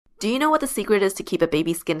Do you know what the secret is to keep a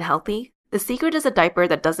baby's skin healthy? The secret is a diaper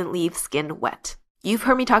that doesn't leave skin wet. You've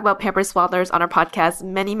heard me talk about Pampers Swaddlers on our podcast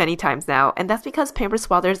many times now, and that's because Pampers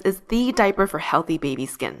Swaddlers is the diaper for healthy baby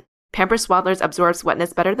skin. Pampers Swaddlers absorbs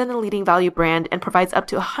wetness better than the leading value brand and provides up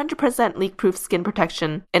to 100% leak-proof skin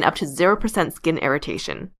protection and up to 0% skin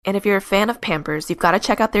irritation. And if you're a fan of Pampers, you've got to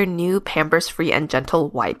check out their new Pampers Free and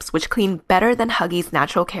Gentle wipes, which clean better than Huggies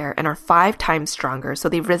Natural Care and are 5 times stronger, so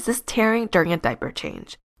they resist tearing during a diaper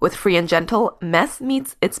change. With Free and Gentle, mess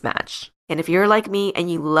meets its match. And if you're like me and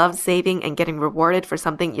you love saving and getting rewarded for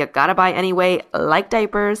something you gotta buy anyway, like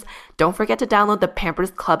diapers, don't forget to download the Pampers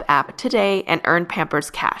Club app today and earn Pampers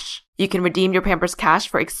Cash. You can redeem your Pampers Cash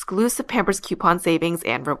for exclusive Pampers coupon savings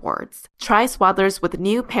and rewards. Try Swaddlers with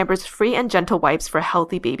new Pampers Free and Gentle wipes for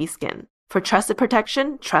healthy baby skin. For trusted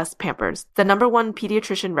protection, trust Pampers, the #1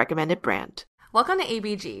 pediatrician recommended brand. Welcome to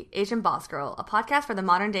ABG, Asian Boss Girl, a podcast for the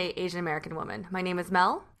modern-day Asian American woman. My name is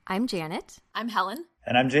Mel. I'm Janet. I'm Helen.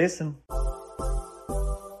 And I'm Jason.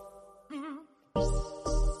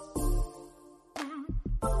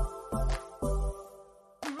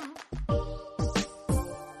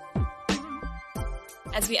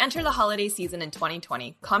 As we enter the holiday season in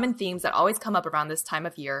 2020, common themes that always come up around this time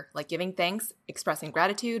of year, like giving thanks, expressing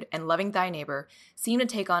gratitude, and loving thy neighbor, seem to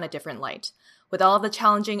take on a different light. With all of the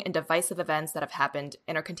challenging and divisive events that have happened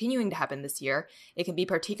and are continuing to happen this year, it can be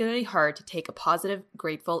particularly hard to take a positive,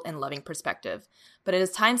 grateful, and loving perspective. But it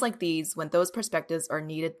is times like these when those perspectives are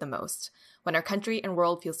needed the most. When our country and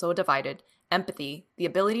world feel so divided, empathy, the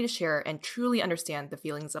ability to share and truly understand the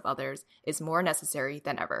feelings of others, is more necessary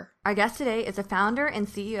than ever. Our guest today is the founder and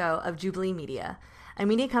CEO of Jubilee Media, a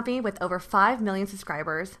media company with over 5 million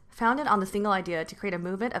subscribers, founded on the single idea to create a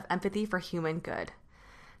movement of empathy for human good.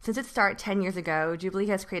 Since its start 10 years ago, Jubilee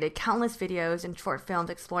has created countless videos and short films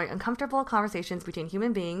exploring uncomfortable conversations between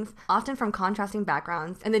human beings, often from contrasting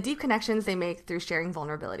backgrounds, and the deep connections they make through sharing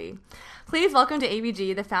vulnerability. Please welcome to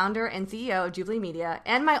ABG the founder and CEO of Jubilee Media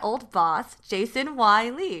and my old boss, Jason Y.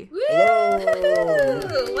 Lee. Hello.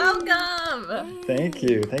 Welcome! Thank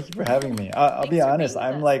you. Thank you for having me. I'll be honest,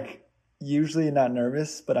 I'm usually not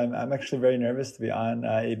nervous, but I'm actually very nervous to be on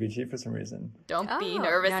ABG for some reason. Don't be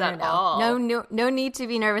nervous at all. No need to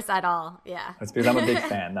be nervous at all. Yeah. It's because I'm a big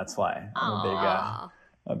fan. That's why. I'm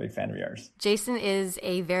a big fan of yours. Jason is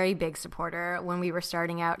a very big supporter. When we were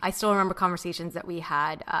starting out, I still remember conversations that we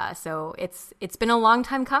had. So it's been a long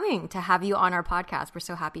time coming to have you on our podcast. We're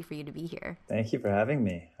so happy for you to be here. Thank you for having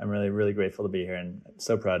me. I'm really, really grateful to be here and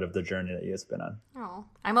so proud of the journey that you guys have been on. Oh,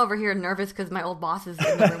 I'm over here nervous because my old boss is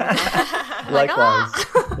in the room with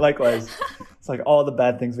us. Likewise. It's like all the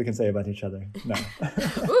bad things we can say about each other. No.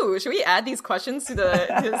 Ooh, should we add these questions to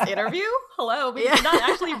this interview? Hello, we did not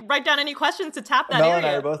actually write down any questions to tap that Mel area. and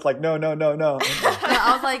I are both like, no. Yeah,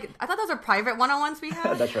 I was like, I thought those were private one-on-ones we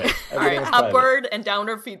had. That's right. All right, upward and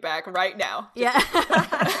downward feedback right now. Yeah.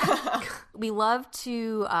 We love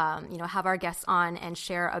to, have our guests on and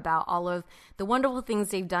share about all of the wonderful things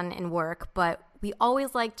they've done in work, but we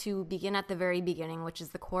always like to begin at the very beginning, which is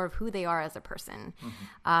the core of who they are as a person.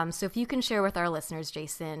 Mm-hmm. So if you can share with our listeners,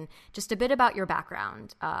 Jason, just a bit about your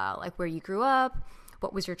background, like where you grew up,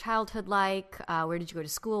 what was your childhood like, where did you go to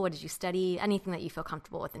school, what did you study, anything that you feel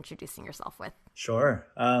comfortable with introducing yourself with. Sure.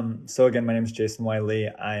 So again, my name is Jason Y. Lee.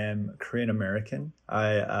 I am Korean American.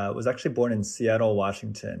 I was actually born in Seattle,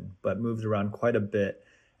 Washington, but moved around quite a bit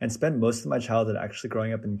and spent most of my childhood actually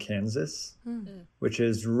growing up in Kansas, which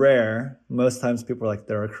is rare. Most times people are like,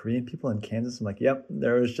 there are Korean people in Kansas. I'm like, yep,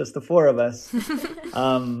 there was just the 4 of us. But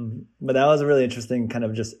that was a really interesting kind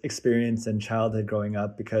of just experience in childhood growing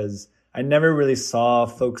up because I never really saw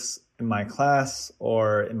folks in my class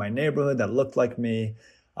or in my neighborhood that looked like me.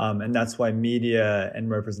 And that's why media and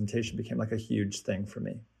representation became like a huge thing for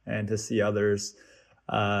me. And to see others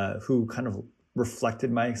who kind of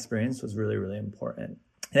reflected my experience was really, really important.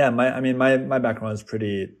 Yeah, my background was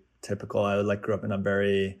pretty typical. I grew up in a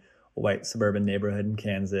very white suburban neighborhood in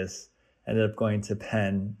Kansas. Ended up going to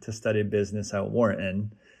Penn to study business at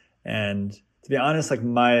Wharton. And to be honest,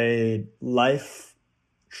 my life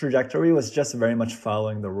trajectory was just very much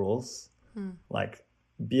following the rules. Like,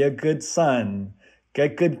 be a good son,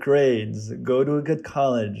 get good grades, go to a good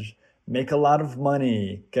college, make a lot of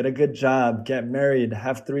money, get a good job, get married,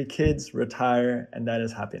 have 3 kids, retire, and that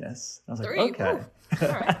is happiness. I was like, 3? okay.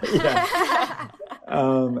 Right. Yeah.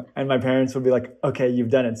 And my parents would be like, okay, you've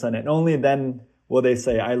done it, son. And only then will they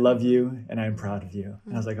say, I love you and I'm proud of you.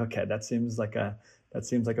 And I was like, okay, that seems like a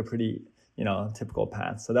pretty, typical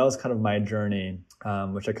path. So that was kind of my journey,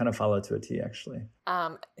 which I kind of followed to a T, actually.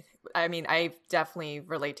 I mean, I definitely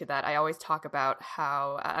relate to that. I always talk about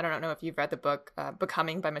how, I don't know if you've read the book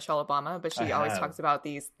Becoming by Michelle Obama, but she always talks about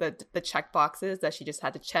the check boxes that she just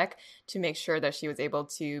had to check to make sure that she was able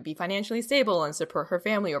to be financially stable and support her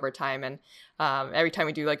family over time. And every time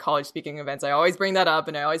we do like college speaking events, I always bring that up,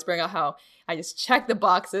 and I always bring out how I just check the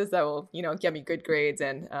boxes that will, get me good grades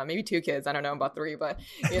and maybe 2 kids. I don't know about 3, but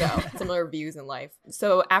similar views in life.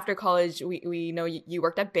 So after college, we know you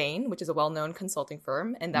worked at Bain, which is a well-known consulting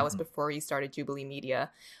firm, and that was before you started Jubilee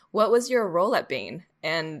Media. What was your role at Bain,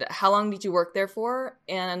 and how long did you work there for?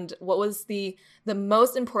 And what was the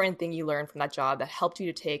most important thing you learned from that job that helped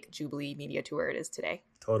you to take Jubilee Media to where it is today?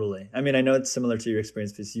 Totally. I mean, I know it's similar to your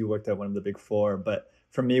experience because you worked at one of the big 4, but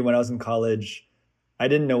for me, when I was in college, I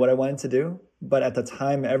didn't know what I wanted to do, but at the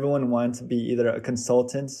time, everyone wanted to be either a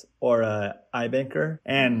consultant or a iBanker.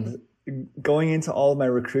 And going into all of my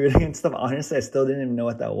recruiting and stuff, honestly, I still didn't even know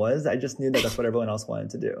what that was. I just knew that that's what everyone else wanted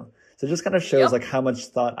to do. So it just kind of shows like how much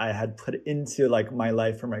thought I had put into like my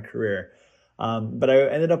life or my career. But I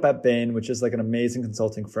ended up at Bain, which is like an amazing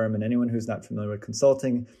consulting firm. And anyone who's not familiar with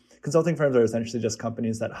consulting firms are essentially just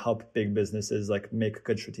companies that help big businesses like make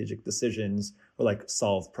good strategic decisions or like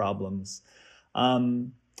solve problems.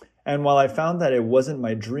 And while I found that it wasn't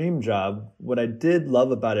my dream job, what I did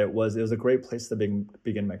love about it was a great place to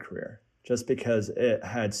begin my career, just because it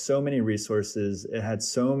had so many resources. It had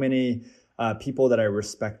so many people that I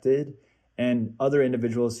respected, and other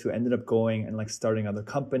individuals who ended up going and like starting other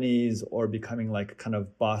companies or becoming like kind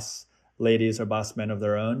of boss ladies or boss men of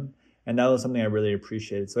their own. And that was something I really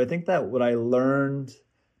appreciated. So I think that what I learned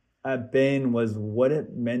at Bain was what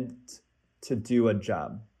it meant to do a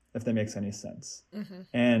job, if that makes any sense.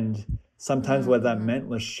 And sometimes what that meant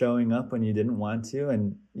was showing up when you didn't want to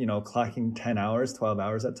and, clocking 10 hours, 12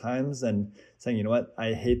 hours at times and saying, you know what,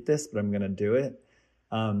 I hate this, but I'm going to do it.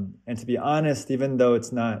 And to be honest, even though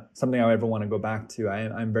it's not something I ever want to go back to,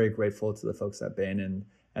 I'm very grateful to the folks at Bain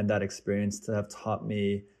and that experience to have taught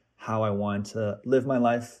me how I wanted to live my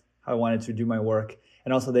life, how I wanted to do my work.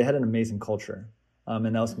 And also they had an amazing culture. And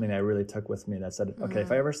that was something that I really took with me that said, okay,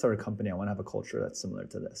 if I ever start a company, I want to have a culture that's similar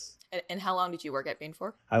to this. And how long did you work at Bain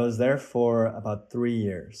for? I was there for about 3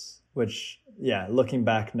 years, which, looking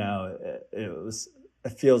back now,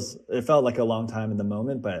 it felt like a long time in the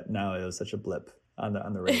moment, but now it was such a blip on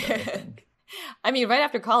the radar, I think. I mean, right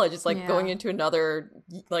after college, it's like going into another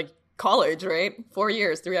college, right? 4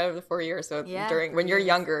 years, 3 out of the 4 years. So when you're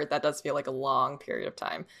younger, that does feel like a long period of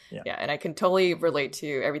time. Yeah. And I can totally relate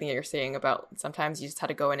to everything that you're saying about sometimes you just had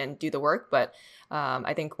to go in and do the work. But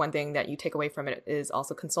I think one thing that you take away from it is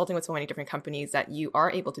also consulting with so many different companies that you are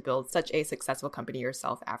able to build such a successful company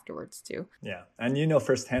yourself afterwards too. Yeah. And you know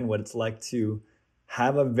firsthand what it's like to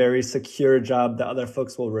have a very secure job that other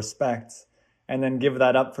folks will respect and then give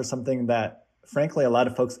that up for something that frankly, a lot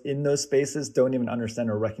of folks in those spaces don't even understand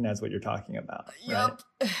or recognize what you're talking about. Right?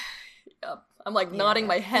 Yep. I'm like nodding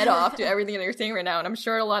my head off to everything that you're saying right now. And I'm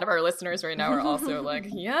sure a lot of our listeners right now are also like,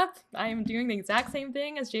 yep, I'm doing the exact same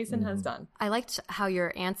thing as Jason has done. I liked how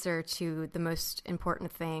your answer to the most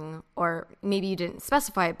important thing, or maybe you didn't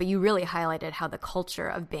specify it, but you really highlighted how the culture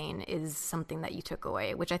of Bain is something that you took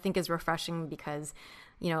away, which I think is refreshing because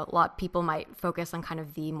a lot of people might focus on kind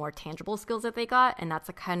of the more tangible skills that they got, and that's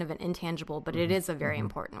a kind of an intangible, but it is a very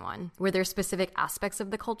important one. Were there specific aspects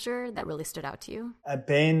of the culture that really stood out to you? At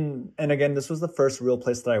Bain, and again, this was the first real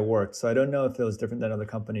place that I worked, so I don't know if it was different than other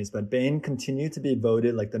companies, but Bain continued to be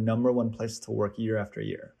voted like the #1 place to work year after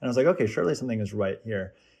year. And I was like, okay, surely something is right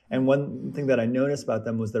here. And one thing that I noticed about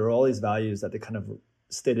them was there were all these values that they kind of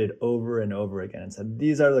stated over and over again and said,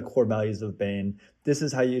 these are the core values of Bain. This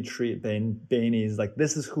is how you treat Bainies. Like,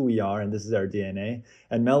 this is who we are and this is our DNA.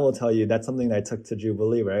 And Mel will tell you that's something that I took to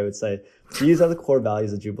Jubilee, where I would say, these are the core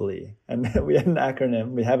values of Jubilee. And we have an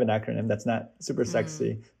acronym that's not super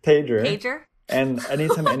sexy, PAGER. And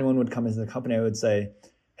anytime anyone would come into the company, I would say,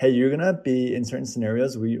 hey, you're going to be in certain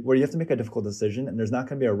scenarios where you have to make a difficult decision and there's not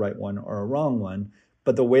going to be a right one or a wrong one.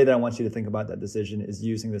 But the way that I want you to think about that decision is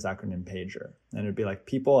using this acronym PAGER. And it'd be like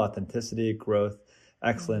people, authenticity, growth,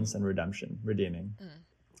 excellence, and redeeming.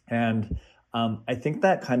 And I think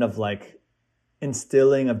that kind of like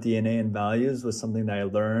instilling of DNA and values was something that I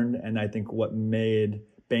learned. And I think what made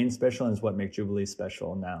Bain special and is what makes Jubilee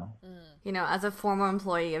special now. You know, as a former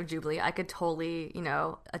employee of Jubilee, I could totally,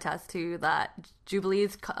 attest to that.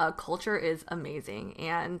 Jubilee's culture is amazing.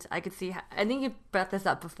 And I could see, I think you brought this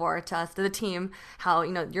up before to us, to the team, how,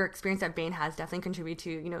 your experience at Bain has definitely contributed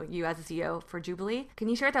to, you as a CEO for Jubilee. Can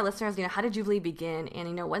you share with our listeners, how did Jubilee begin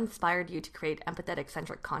and, what inspired you to create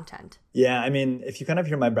empathetic-centric content? Yeah, I mean, if you kind of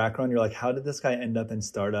hear my background, you're like, how did this guy end up in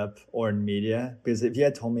startup or in media? Because if you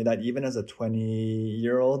had told me that even as a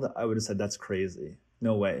 20-year-old, I would have said, that's crazy.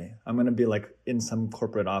 No way. I'm going to be like in some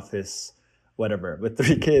corporate office, whatever, with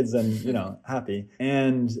 3 kids and, happy.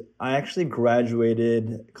 And I actually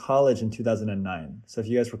graduated college in 2009. So if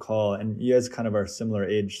you guys recall, and you guys kind of are similar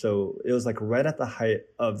age, so it was like right at the height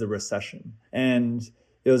of the recession. And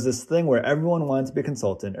it was this thing where everyone wanted to be a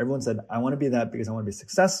consultant. Everyone said, I want to be that because I want to be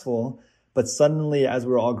successful. But suddenly, as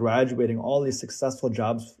we were all graduating, all these successful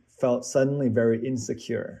jobs felt suddenly very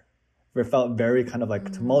insecure. It felt very kind of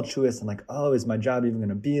like tumultuous and like, oh, is my job even going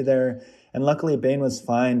to be there? And luckily, Bain was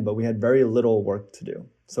fine, but we had very little work to do.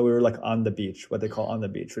 So we were like on the beach, what they call on the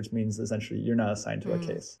beach, which means essentially you're not assigned to a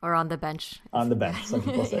case. Or on the bench. On the bench, some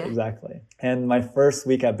people say, exactly. And my first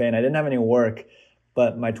week at Bain, I didn't have any work,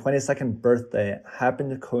 but my 22nd birthday happened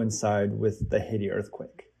to coincide with the Haiti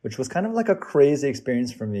earthquake, which was kind of like a crazy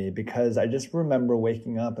experience for me because I just remember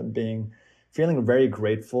waking up and feeling very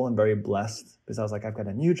grateful and very blessed because I was like, I've got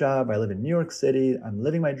a new job. I live in New York City. I'm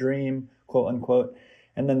living my dream, quote unquote.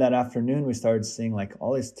 And then that afternoon, we started seeing like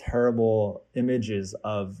all these terrible images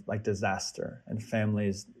of like disaster and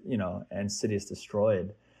families, and cities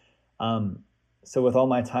destroyed. So with all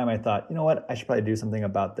my time, I thought, you know what, I should probably do something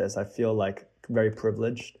about this. I feel like very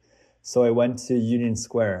privileged. So I went to Union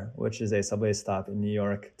Square, which is a subway stop in New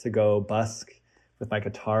York, to go busk with my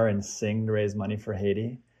guitar and sing to raise money for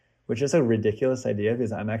Haiti, which is a ridiculous idea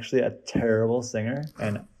because I'm actually a terrible singer.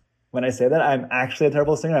 And when I say that, I'm actually a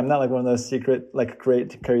terrible singer. I'm not like one of those secret, like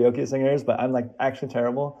great karaoke singers, but I'm like actually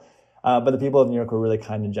terrible. But the people of New York were really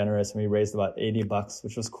kind and generous, and we raised about $80,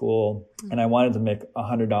 which was cool. And I wanted to make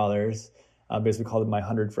 $100, because we called it my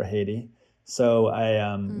 100 for Haiti. So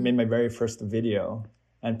I made my very first video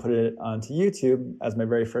and put it onto YouTube as my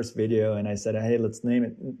very first video. And I said, hey, let's name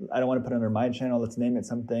it. I don't want to put it under my channel. Let's name it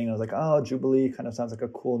something. And I was like, oh, Jubilee kind of sounds like a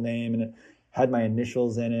cool name. And it had my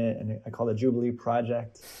initials in it. And I called it Jubilee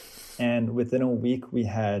Project. And within a week, we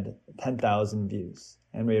had 10,000 views.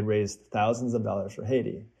 And we had raised thousands of dollars for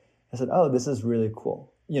Haiti. I said, oh, this is really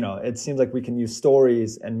cool. It seems like we can use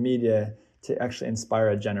stories and media to actually inspire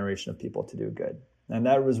a generation of people to do good. And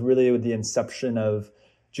that was really the inception of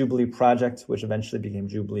Jubilee Project, which eventually became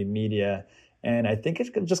Jubilee Media. And I think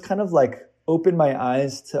it just kind of like opened my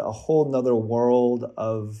eyes to a whole nother world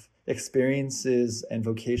of experiences and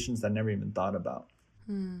vocations that I never even thought about.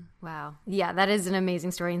 Wow. Yeah, that is an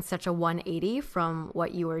amazing story and such a 180 from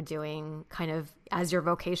what you were doing kind of as your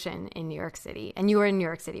vocation in New York City. And you were in New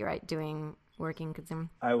York City, right? Working consumer.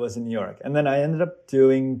 I was in New York. And then I ended up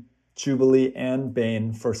doing Jubilee and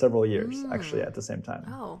Bain for several years, actually, at the same time.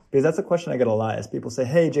 Oh. Because that's a question I get a lot is people say,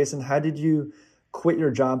 hey, Jason, how did you quit your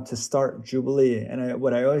job to start Jubilee? And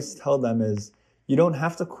what I always tell them is you don't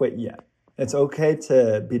have to quit yet. It's okay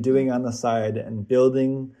to be doing on the side and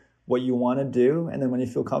building what you want to do. And then when you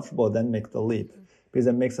feel comfortable, then make the leap. Because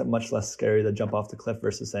it makes it much less scary to jump off the cliff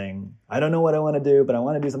versus saying, I don't know what I want to do, but I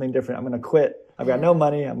want to do something different. I'm going to quit. I've got no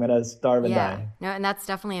money. I'm going to starve and die. No, and that's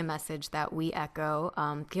definitely a message that we echo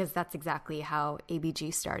because that's exactly how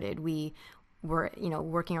ABG started. We were,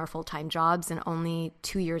 working our full-time jobs, and only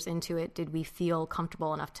 2 years into it did we feel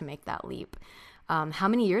comfortable enough to make that leap. How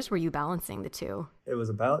many years were you balancing the two? It was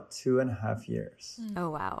about 2.5 years. Oh,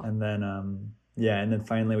 wow. And then, and then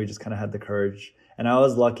finally we just kind of had the courage. And I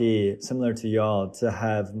was lucky, similar to y'all, to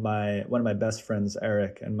have one of my best friends,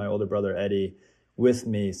 Eric, and my older brother, Eddie, with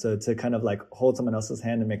me. So to kind of like hold someone else's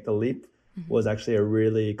hand and make the leap was actually a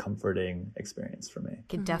really comforting experience for me. I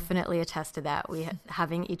can definitely attest to that.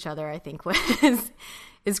 Having each other, I think,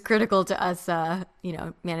 is critical to us,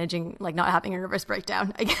 managing, like not having a nervous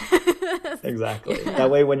breakdown, I guess. Exactly. Yeah.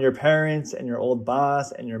 That way, when your parents and your old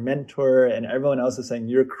boss and your mentor and everyone else is saying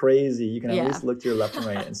you're crazy, you can at least look to your left and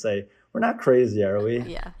right and say, we're not crazy, are we?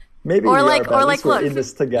 Yeah. Maybe we are, but at least we're in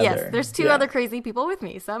this together. Yes, there's two other crazy people with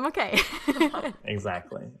me, so I'm okay.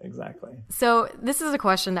 Exactly. So this is a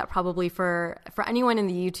question that probably for anyone in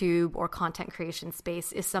the YouTube or content creation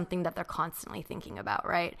space is something that they're constantly thinking about,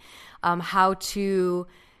 right? How to,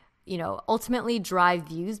 ultimately drive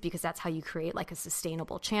views, because that's how you create like a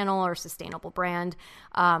sustainable channel or sustainable brand.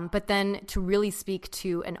 But then to really speak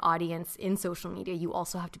to an audience in social media, you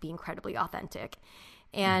also have to be incredibly authentic.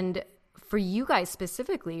 And for you guys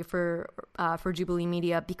specifically, for Jubilee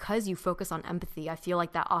Media, because you focus on empathy, I feel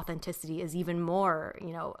like that authenticity is even more,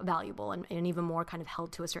 valuable and even more kind of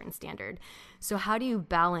held to a certain standard. So how do you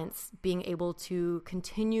balance being able to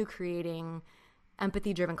continue creating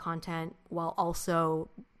empathy-driven content while also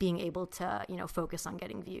being able to, focus on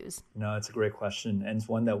getting views? No, it's a great question. And it's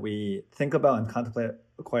one that we think about and contemplate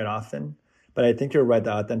quite often. But I think you're right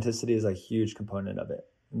that authenticity is a huge component of it.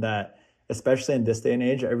 That especially in this day and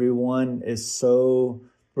age,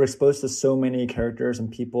 we're exposed to so many characters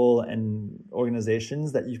and people and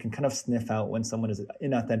organizations that you can kind of sniff out when someone is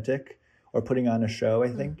inauthentic or putting on a show, I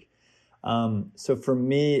think. So for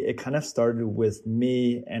me, it kind of started with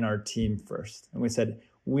me and our team first. And we said,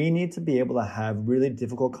 we need to be able to have really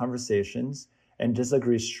difficult conversations and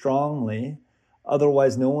disagree strongly.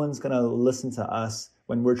 Otherwise, no one's going to listen to us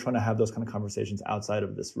when we're trying to have those kind of conversations outside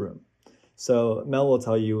of this room. So Mel will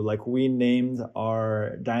tell you, we named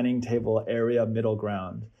our dining table area Middle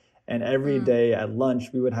Ground. And every day at lunch,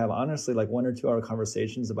 we would have honestly 1 or 2 hour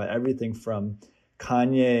conversations about everything from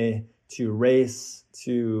Kanye to race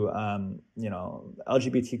to,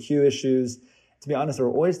 LGBTQ issues. To be honest, there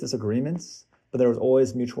were always disagreements, but there was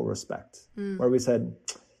always mutual respect where we said,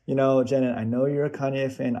 Janet, I know you're a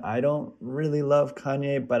Kanye fan. I don't really love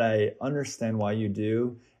Kanye, but I understand why you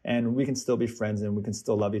do. And we can still be friends and we can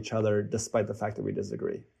still love each other despite the fact that we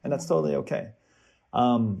disagree. And that's totally okay.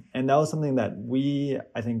 And that was something that we,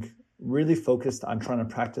 I think, really focused on trying to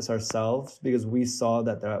practice ourselves because we saw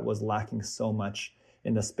that was lacking so much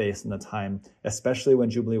in the space and the time, especially when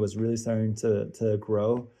Jubilee was really starting to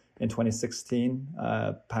grow in 2016,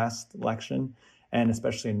 past election. And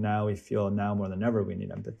especially now, we feel now more than ever we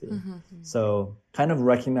need empathy. So kind of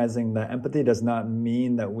recognizing that empathy does not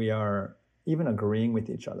mean that we are even agreeing with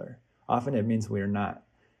each other. Often it means we are not.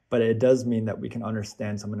 But it does mean that we can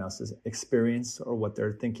understand someone else's experience or what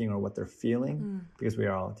they're thinking or what they're feeling because we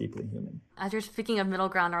are all deeply human. As you're speaking of middle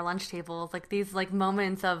ground or lunch tables, these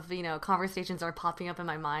moments of, conversations are popping up in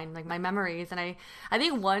my mind, my memories. And I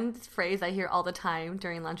think one phrase I hear all the time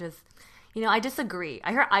during lunch is, I disagree.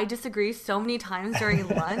 I hear I disagree so many times during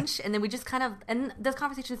lunch. And then we just and those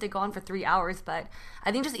conversations, they go on for 3 hours. But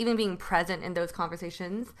I think just even being present in those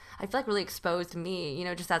conversations, I feel really exposed me,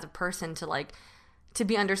 just as a person to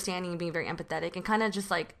be understanding and being very empathetic and kind of just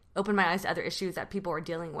open my eyes to other issues that people are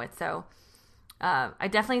dealing with. So I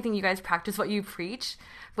definitely think you guys practice what you preach,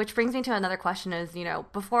 which brings me to another question is,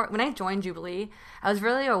 when I joined Jubilee, I was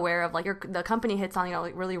really aware of the company hits on,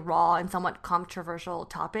 really raw and somewhat controversial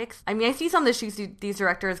topics. I mean, I see some of the shoots these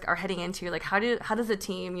directors are heading into, how does the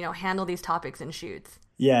team, handle these topics in shoots?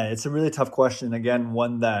 Yeah, it's a really tough question. Again,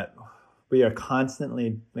 one that we are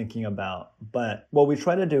constantly thinking about. But what we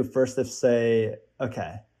try to do first is say,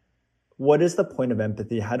 okay, what is the point of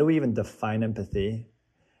empathy? How do we even define empathy?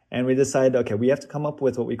 And we decided, okay, we have to come up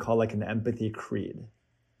with what we call an empathy creed,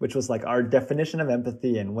 which was our definition of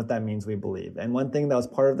empathy and what that means we believe. And one thing that was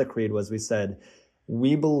part of the creed was we said,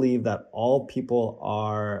 we believe that all people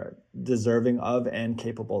are deserving of and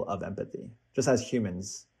capable of empathy. Just as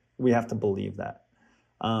humans, we have to believe that.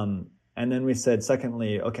 And then we said,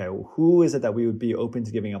 secondly, okay, who is it that we would be open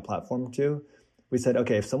to giving a platform to? We said,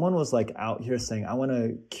 okay, if someone was out here saying, I want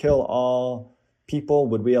to kill all people,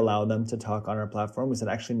 would we allow them to talk on our platform? We said,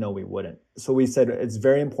 actually, no, we wouldn't. So we said, it's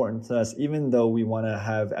very important to us, even though we want to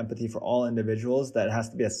have empathy for all individuals, that it has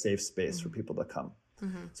to be a safe space for people to come.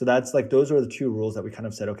 So that's those are the 2 rules that we kind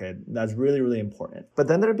of said, okay, that's really, really important. But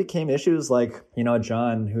then there became issues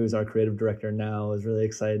John, who's our creative director now, was really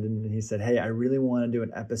excited. And he said, hey, I really want to do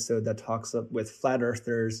an episode that talks with flat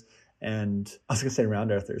earthers and I was going to say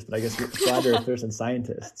round earthers, but I guess flat earthers and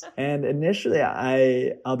scientists. And initially,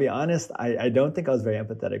 I'll be honest, I don't think I was very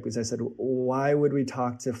empathetic because I said, why would we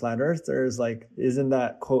talk to flat earthers? Isn't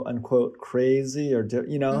that quote unquote crazy or,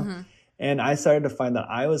 And I started to find that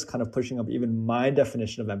I was kind of pushing up even my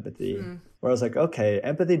definition of empathy, where I was okay,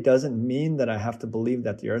 empathy doesn't mean that I have to believe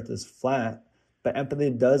that the earth is flat, but empathy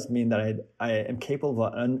does mean that I am capable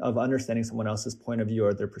of understanding someone else's point of view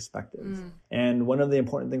or their perspective. And one of the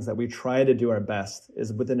important things that we try to do our best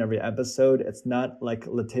is within every episode, it's not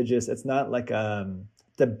litigious. It's not a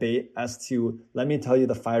debate as to, let me tell you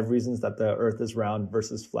the 5 reasons that the earth is round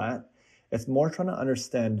versus flat. It's more trying to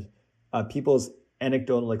understand people's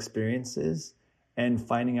anecdotal experiences and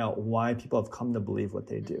finding out why people have come to believe what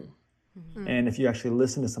they do. And if you actually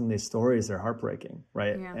listen to some of these stories, they're heartbreaking,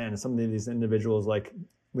 right? Yeah. And some of these individuals,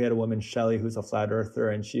 we had a woman, Shelly, who's a flat earther,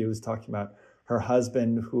 and she was talking about her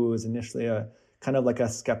husband, who was initially a kind of a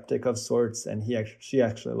skeptic of sorts, and she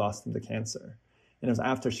actually lost him to cancer. And it was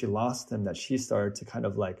after she lost him that she started to kind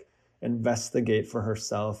of investigate for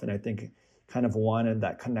herself, and I think kind of wanted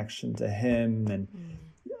that connection to him, and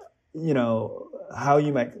you know, how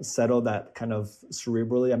you might settle that kind of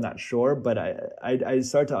cerebrally, I'm not sure, but I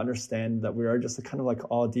started to understand that we are just kind of like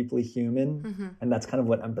all deeply human, and that's kind of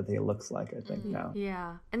what empathy looks like, I think, now.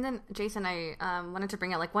 Yeah. And then, Jason, I wanted to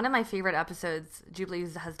bring out, like, one of my favorite episodes Jubilee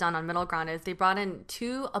has done on Middle Ground is they brought in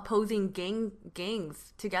two opposing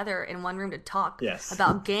gangs together in one room to talk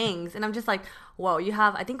about gangs. And I'm just like, whoa, you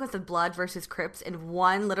have, I think it was the Blood versus Crips in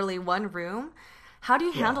literally one room. How do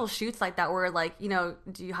you handle shoots like that where, like, you know,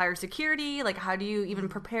 do you hire security? Like, how do you even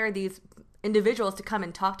prepare these individuals to come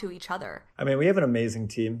and talk to each other? I mean, we have an amazing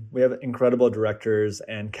team. We have incredible directors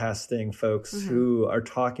and casting folks who are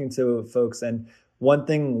talking to folks. And one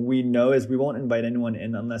thing we know is we won't invite anyone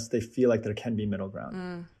in unless they feel like there can be middle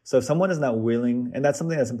ground. So if someone is not willing, and that's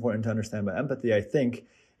something that's important to understand about empathy, I think,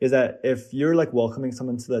 is that if you're like welcoming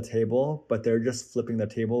someone to the table, but they're just flipping the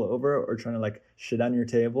table over or trying to like shit on your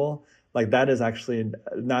table, like that is actually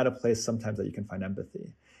not a place sometimes that you can find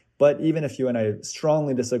empathy. But even if you and I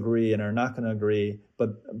strongly disagree and are not going to agree,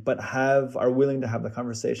 but are willing to have the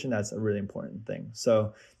conversation, that's a really important thing.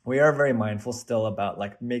 So we are very mindful still about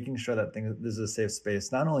like making sure that this is a safe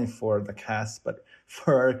space, not only for the cast, but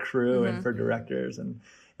for our crew and for directors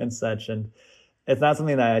and such. And it's not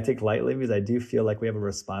something that I take lightly, because I do feel like we have a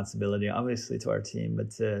responsibility, obviously, to our team, but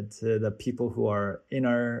to the people who are in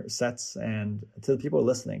our sets and to the people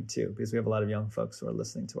listening too, because we have a lot of young folks who are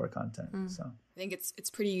listening to our content. So I think it's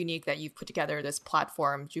pretty unique that you've put together this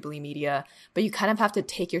platform, Jubilee Media, but you kind of have to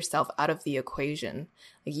take yourself out of the equation.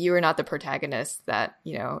 Like, you are not the protagonist that,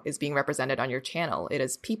 you know, is being represented on your channel. It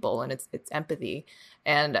is people, and it's empathy.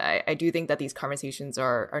 And I do think that these conversations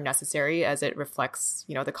are necessary, as it reflects,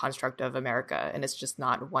 you know, the construct of America, and it's just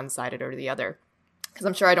not one-sided or the other. Because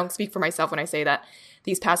I'm sure I don't speak for myself when I say that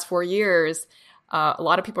these past 4 years, a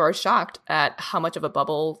lot of people are shocked at how much of a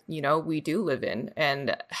bubble, you know, we do live in,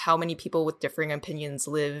 and how many people with differing opinions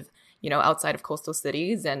live, you know, outside of coastal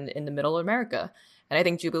cities and in the middle of America. And I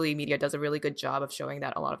think Jubilee Media does a really good job of showing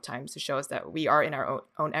that a lot of times, to show us that we are in our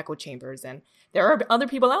own echo chambers, and there are other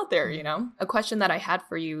people out there, you know. A question that I had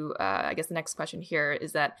for you, I guess the next question here,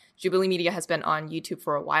 is that Jubilee Media has been on YouTube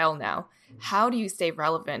for a while now. How do you stay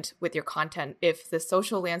relevant with your content if the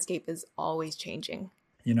social landscape is always changing?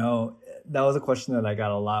 You know, that was a question that I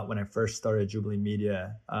got a lot when I first started Jubilee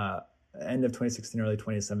Media, end of 2016, early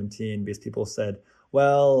 2017, because people said,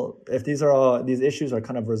 well, if these issues are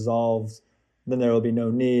kind of resolved, then there will be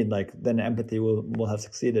no need, like then empathy will have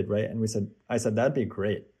succeeded, right? And I said, that'd be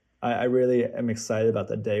great. I really am excited about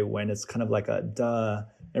the day when it's kind of like a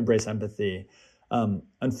embrace empathy.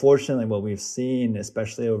 Unfortunately, what we've seen,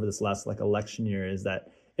 especially over this last like election year, is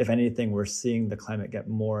that if anything, we're seeing the climate get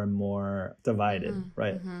more and more divided,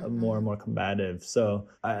 right? More and more combative. So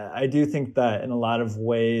I do think that in a lot of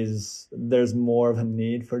ways, there's more of a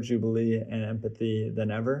need for Jubilee and empathy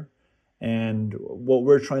than ever. And what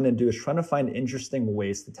we're trying to do is trying to find interesting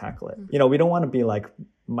ways to tackle it. You know, we don't want to be like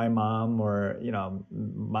my mom or, you know,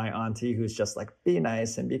 my auntie who's just like, be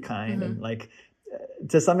nice and be kind. And like,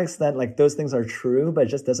 to some extent, like those things are true, but it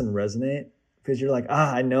just doesn't resonate. Because you're like,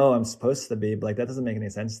 I know I'm supposed to be, but like that doesn't make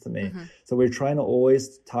any sense to me. So we're trying to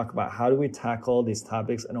always talk about how do we tackle these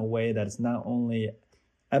topics in a way that is not only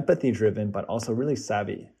empathy driven, but also really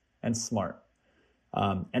savvy and smart,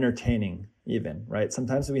 entertaining even, right?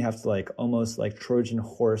 Sometimes we have to like almost like Trojan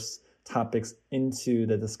horse topics into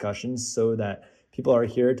the discussions so that people are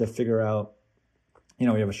here to figure out, you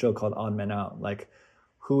know, we have a show called Odd Men Out, like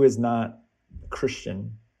who is not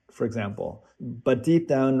Christian, for example. But deep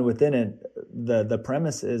down within it, the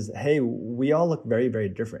premise is, hey, we all look very, very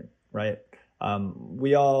different, right?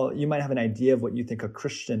 You might have an idea of what you think a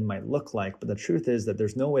Christian might look like, but the truth is that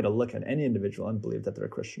there's no way to look at any individual and believe that they're a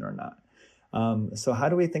Christian or not. So how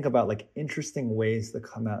do we think about like interesting ways to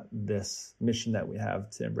come at this mission that we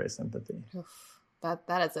have to embrace empathy?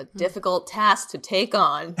 That is a difficult task to take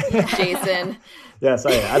on, Jason. Yeah,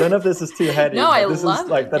 sorry. I don't know if this is too heady. No, I love it. This is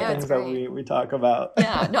like the things that we talk about.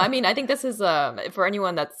 Yeah, no, I mean, I think this is for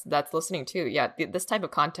anyone that's listening too. Yeah, this type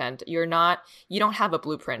of content, you don't have a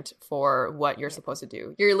blueprint for what you're supposed to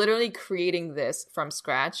do. You're literally creating this from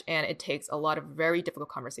scratch, and it takes a lot of very difficult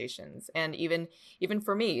conversations. And even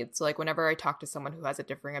for me, it's like whenever I talk to someone who has a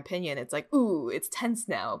differing opinion, it's like, ooh, it's tense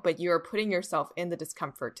now. But you're putting yourself in the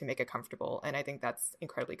discomfort to make it comfortable, and I think that's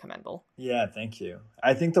incredibly commendable. Yeah, thank you.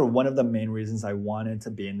 I think one of the main reasons I wanted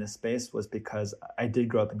to be in this space was because I did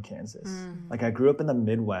grow up in Kansas. Like I grew up in the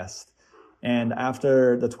Midwest. And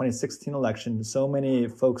after the 2016 election, so many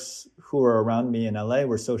folks who were around me in LA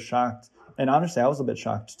were so shocked. And honestly, I was a bit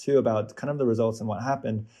shocked too about kind of the results and what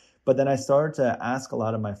happened. But then I started to ask a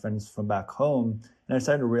lot of my friends from back home, and And I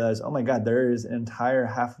started to realize, oh my God, there is an entire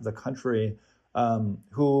half of the country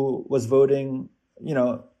who was voting,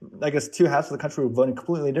 I guess 2/2 of the country were voting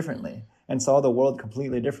completely differently and saw the world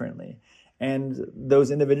completely differently. And those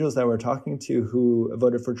individuals that we're talking to who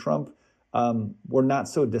voted for Trump were not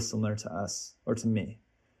so dissimilar to us or to me.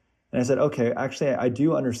 And I said, okay, actually, I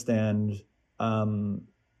do understand.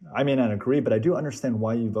 I may not agree, but I do understand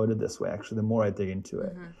why you voted this way, actually, the more I dig into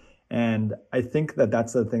it. Mm-hmm. And I think that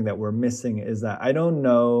that's the thing that we're missing, is that I don't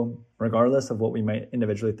know, regardless of what we might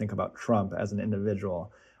individually think about Trump as an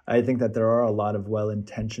individual, I think that there are a lot of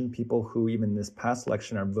well-intentioned people who even this past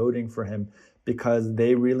election are voting for him because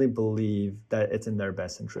they really believe that it's in their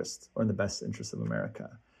best interest or in the best interest of America,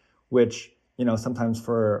 which, sometimes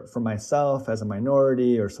for myself as a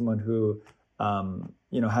minority or someone who,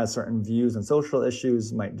 has certain views on social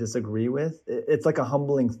issues might disagree with. It's like a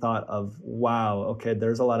humbling thought of, wow, okay,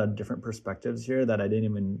 there's a lot of different perspectives here that I didn't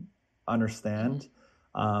even understand.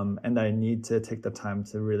 And that I need to take the time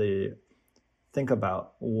to really think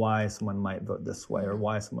about why someone might vote this way or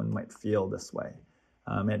why someone might feel this way.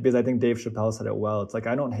 Because I think Dave Chappelle said it well. It's like,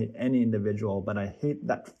 I don't hate any individual, but I hate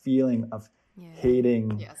that feeling of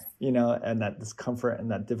hating, and that discomfort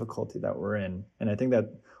and that difficulty that we're in. And I think that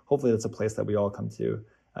hopefully that's a place that we all come to,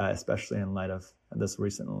 especially in light of this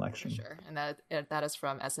recent election. For sure. And that is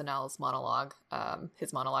from SNL's monologue,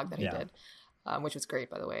 his monologue that he did, which was great,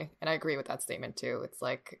 by the way. And I agree with that statement too. It's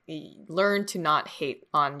like, learn to not hate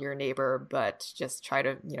on your neighbor, but just try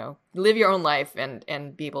to, live your own life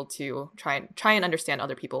and be able to try and understand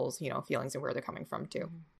other people's, feelings and where they're coming from too.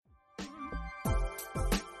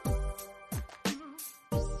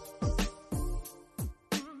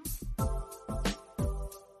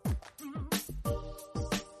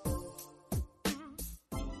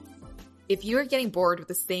 If you're getting bored with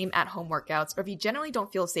the same at-home workouts, or if you generally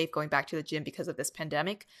don't feel safe going back to the gym because of this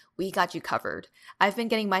pandemic, we got you covered. I've been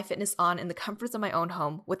getting my fitness on in the comforts of my own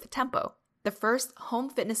home with Tempo, the first home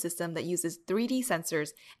fitness system that uses 3D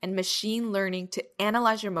sensors and machine learning to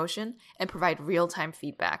analyze your motion and provide real-time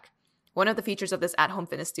feedback. One of the features of this at-home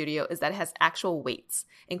fitness studio is that it has actual weights,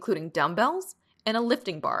 including dumbbells and a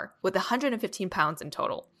lifting bar with 115 pounds in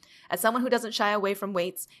total. As someone who doesn't shy away from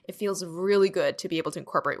weights, it feels really good to be able to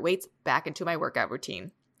incorporate weights back into my workout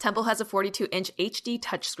routine. Tempo has a 42-inch HD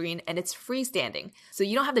touchscreen and it's freestanding, so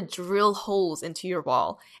you don't have to drill holes into your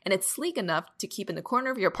wall, and it's sleek enough to keep in the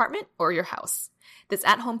corner of your apartment or your house. This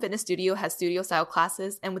at-home fitness studio has studio-style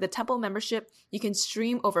classes, and with a Tempo membership, you can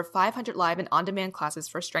stream over 500 live and on-demand classes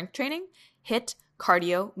for strength training, HIIT,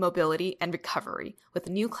 cardio, mobility, and recovery, with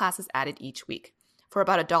new classes added each week. For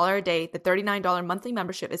about $1 a day, the $39 monthly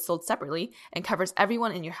membership is sold separately and covers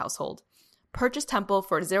everyone in your household. Purchase Tempo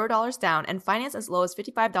for $0 down and finance as low as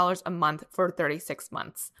 $55 a month for 36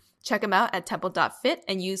 months. Check them out at tempo.fit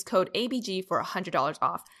and use code ABG for $100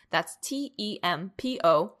 off. That's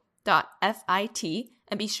TEMPO.FIT,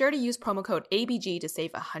 and be sure to use promo code ABG to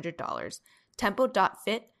save $100.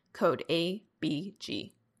 Tempo.fit, code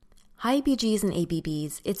ABG. Hi BGs and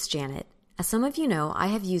ABBs, it's Janet. As some of you know, I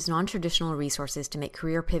have used non-traditional resources to make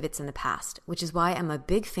career pivots in the past, which is why I'm a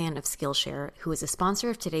big fan of Skillshare, who is a sponsor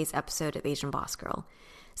of today's episode of Asian Boss Girl.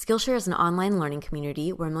 Skillshare is an online learning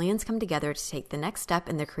community where millions come together to take the next step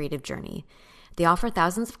in their creative journey. They offer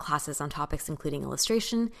thousands of classes on topics including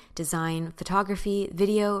illustration, design, photography,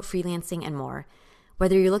 video, freelancing, and more.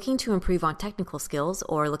 Whether you're looking to improve on technical skills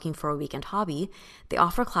or looking for a weekend hobby, they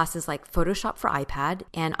offer classes like Photoshop for iPad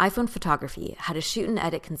and iPhone photography, how to shoot and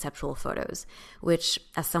edit conceptual photos, which,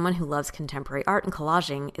 as someone who loves contemporary art and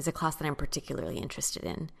collaging, is a class that I'm particularly interested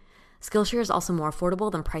in. Skillshare is also more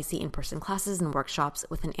affordable than pricey in-person classes and workshops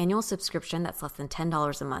with an annual subscription that's less than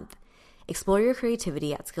 $10 a month. Explore your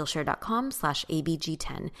creativity at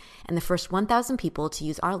Skillshare.com/ABG10, and the first 1,000 people to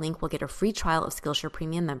use our link will get a free trial of Skillshare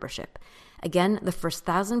Premium membership. Again, the first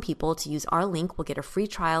 1,000 people to use our link will get a free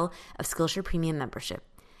trial of Skillshare Premium membership.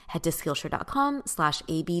 Head to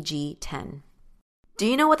Skillshare.com/ABG10. Do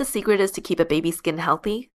you know what the secret is to keep a baby's skin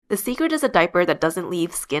healthy? The secret is a diaper that doesn't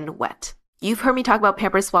leave skin wet. You've heard me talk about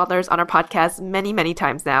Pampers Swaddlers on our podcast many, many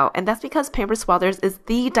times now, and that's because Pampers Swaddlers is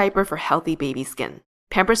the diaper for healthy baby skin.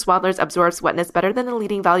 Pampers Swaddlers absorbs wetness better than the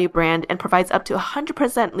leading value brand and provides up to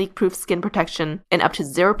 100% leak-proof skin protection and up to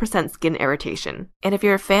 0% skin irritation. And if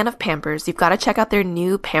you're a fan of Pampers, you've got to check out their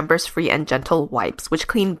new Pampers Free and Gentle wipes, which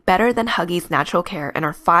clean better than Huggies Natural Care and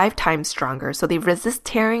are 5 times stronger, so they resist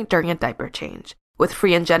tearing during a diaper change. With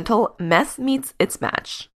Free and Gentle, mess meets its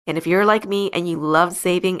match. And if you're like me and you love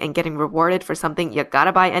saving and getting rewarded for something you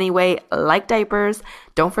gotta buy anyway, like diapers,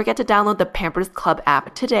 don't forget to download the Pampers Club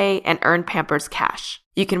app today and earn Pampers Cash.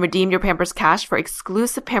 You can redeem your Pampers Cash for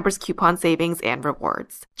exclusive Pampers coupon savings and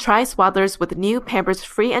rewards. Try Swaddlers with new Pampers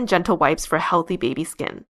Free and Gentle Wipes for healthy baby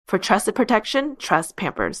skin. For trusted protection, trust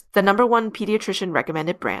Pampers, the #1 pediatrician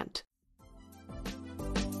recommended brand.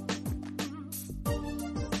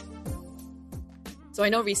 So I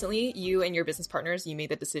know recently you and your business partners, you made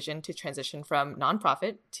the decision to transition from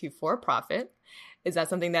nonprofit to for-profit. Is that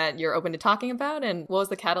something that you're open to talking about? And what was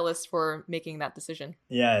the catalyst for making that decision?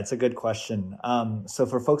 Yeah, it's a good question. So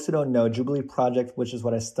for folks who don't know, Jubilee Project, which is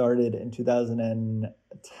what I started in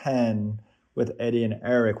 2010 with Eddie and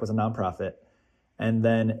Eric, was a nonprofit. And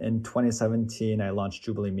then in 2017, I launched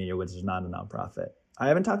Jubilee Media, which is not a nonprofit. I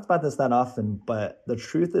haven't talked about this that often, but the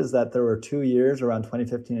truth is that there were 2 years around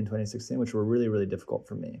 2015 and 2016, which were really, really difficult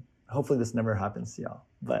for me. Hopefully this never happens to y'all,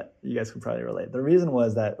 but you guys can probably relate. The reason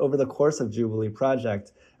was that over the course of Jubilee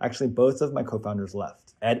Project, actually both of my co-founders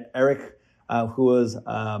left. Eric, who was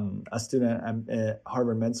a student at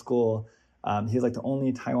Harvard Med School, he's like the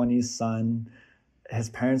only Taiwanese son. His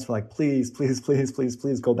parents were like, please, please, please, please,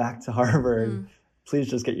 please go back to Harvard. Please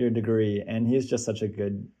just get your degree. And he's just such a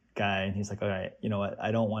good guy. And he's like, all right, you know what?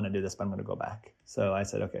 I don't want to do this, but I'm going to go back. So I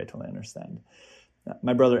said, okay, I totally understand.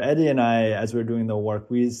 My brother Eddie and I, as we were doing the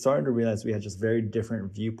work, we started to realize we had just very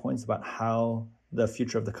different viewpoints about how the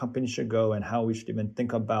future of the company should go and how we should even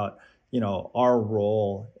think about, our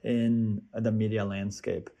role in the media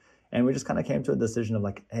landscape. And we just kind of came to a decision of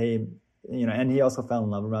like, hey, and he also fell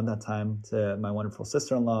in love around that time to my wonderful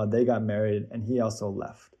sister-in-law. They got married and he also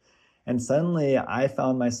left. And suddenly I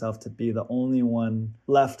found myself to be the only one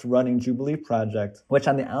left running Jubilee Project, which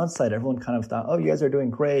on the outside, everyone kind of thought, oh, you guys are doing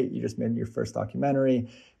great. You just made your first documentary.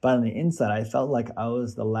 But on the inside, I felt like I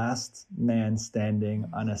was the last man standing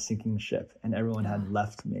on a sinking ship and everyone had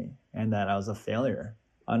left me and that I was a failure.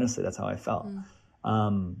 Honestly, that's how I felt.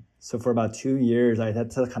 So for about 2 years, I had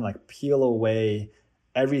to kind of like peel away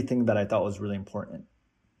everything that I thought was really important.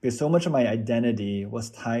 Because so much of my identity was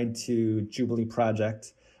tied to Jubilee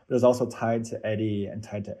Project. It was also tied to Eddie and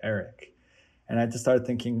tied to Eric. And I had to start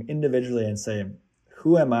thinking individually and say,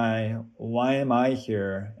 who am I? Why am I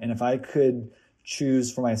here? And if I could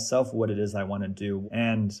choose for myself what it is I want to do.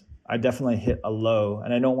 And I definitely hit a low.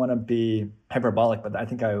 And I don't want to be hyperbolic, but I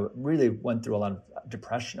think I really went through a lot of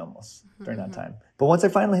depression almost during that time. But once I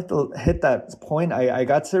finally hit that point, I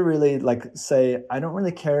got to really like say, I don't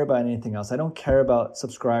really care about anything else. I don't care about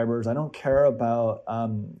subscribers. I don't care about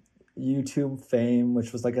YouTube fame,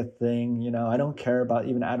 which was like a thing, I don't care about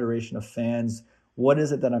even adoration of fans. What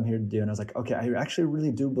is it that I'm here to do? And I was like, okay, I actually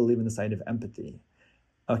really do believe in this idea of empathy.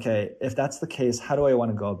 Okay, if that's the case, how do I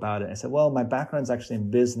want to go about it? I said, well, my background is actually in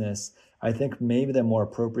business. I think maybe the more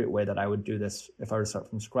appropriate way that I would do this if I were to start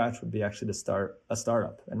from scratch would be actually to start a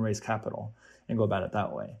startup and raise capital and go about it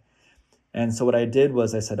that way. And so what I did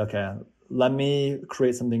was I said, okay, let me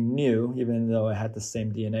create something new, even though I had the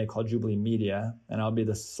same DNA, called Jubilee Media, and I'll be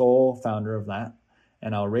the sole founder of that.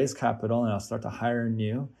 And I'll raise capital and I'll start to hire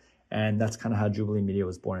new. And that's kind of how Jubilee Media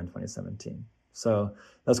was born in 2017. So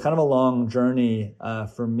that was kind of a long journey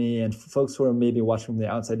for me. And folks who are maybe watching from the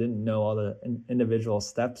outside didn't know all the individual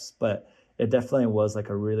steps, but it definitely was like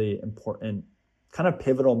a really important kind of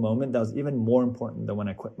pivotal moment that was even more important than when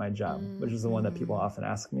I quit my job, which is the one that people often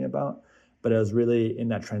ask me about. But it was really in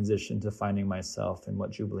that transition to finding myself and what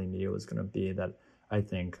Jubilee Media was going to be that I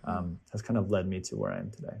think has kind of led me to where I am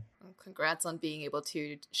today. Congrats on being able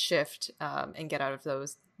to shift and get out of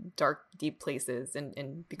those dark, deep places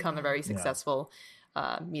and become a very successful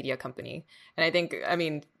media company. And I think,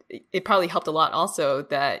 it probably helped a lot also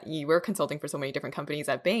that you were consulting for so many different companies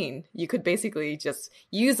at Bain. You could basically just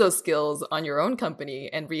use those skills on your own company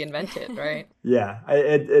and reinvent it, right? Yeah,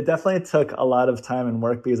 it definitely took a lot of time and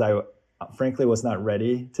work because I frankly was not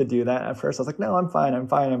ready to do that at first. I was like, no, I'm fine. And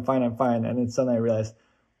then suddenly I realized,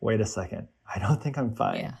 wait a second, I don't think I'm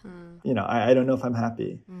fine. Yeah. I don't know if I'm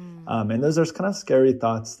happy. And those are kind of scary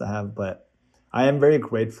thoughts to have, but I am very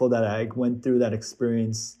grateful that I went through that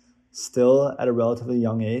experience still at a relatively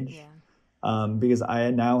young age. Because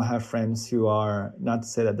I now have friends who are, not to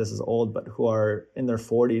say that this is old, but who are in their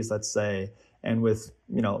 40s, let's say, and with,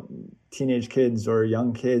 teenage kids or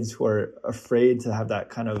young kids who are afraid to have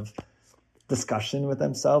that kind of discussion with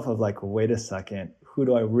themselves of like, wait a second, who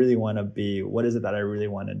do I really want to be? What is it that I really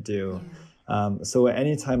want to do? So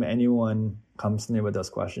anytime anyone comes to me with those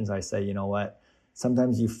questions, I say, you know what?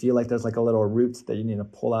 Sometimes you feel like there's like a little root that you need to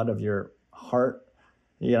pull out of your heart.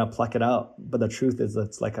 You got to pluck it out. But the truth is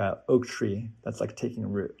it's like a oak tree that's like taking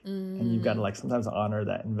root. And you've got to like sometimes honor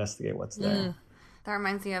that, investigate what's there. That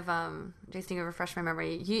reminds me of, Jason, you refresh my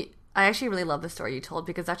memory. I actually really love the story you told,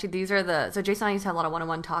 because actually so Jason and I used to have a lot of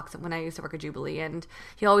one-on-one talks when I used to work at Jubilee, and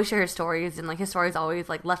he always shared his stories, and like his stories always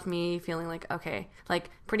like left me feeling like, okay, like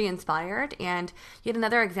pretty inspired. And you had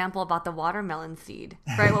another example about the watermelon seed,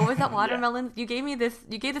 right? What was that watermelon? You gave this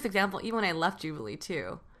example even when I left Jubilee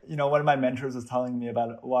too. You know, one of my mentors was telling me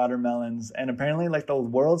about watermelons, and apparently like the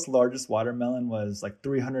world's largest watermelon was like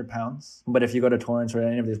 300 pounds. But if you go to Torrance or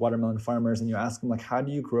any of these watermelon farmers and you ask them like, how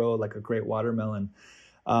do you grow like a great watermelon?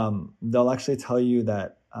 They'll actually tell you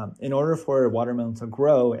that in order for a watermelon to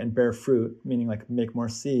grow and bear fruit, meaning like make more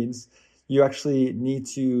seeds, you actually need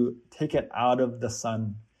to take it out of the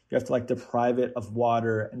sun. You have to like deprive it of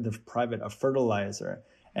water and deprive it of fertilizer.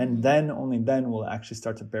 And then only then will it actually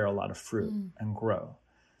start to bear a lot of fruit and grow.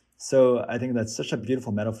 So I think that's such a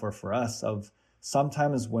beautiful metaphor for us of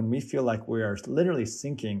sometimes when we feel like we are literally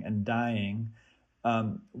sinking and dying,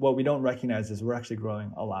 what we don't recognize is we're actually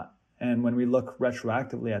growing a lot. And when we look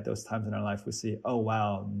retroactively at those times in our life, we see, oh,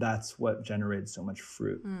 wow, that's what generated so much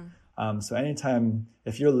fruit. So anytime,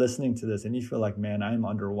 if you're listening to this and you feel like, man, I'm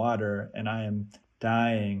underwater and I am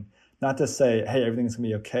dying, not to say, hey, everything's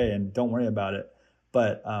going to be okay and don't worry about it.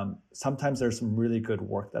 But sometimes there's some really good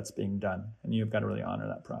work that's being done, and you've got to really honor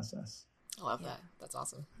that process. I love that. That's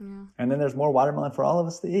awesome. Yeah. And then there's more watermelon for all of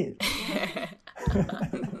us to eat.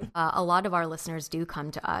 A lot of our listeners do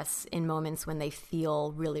come to us in moments when they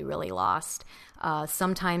feel really, really lost.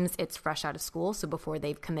 Sometimes it's fresh out of school, so before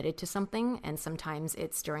they've committed to something, and sometimes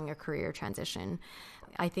it's during a career transition.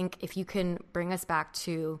 I think if you can bring us back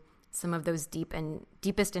to some of those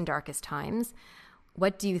deepest and darkest times,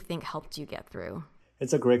 what do you think helped you get through?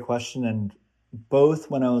 It's a great question. And both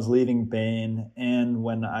when I was leaving Bain and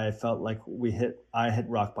when I felt like I hit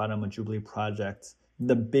rock bottom with Jubilee Project,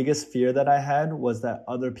 the biggest fear that I had was that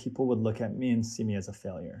other people would look at me and see me as a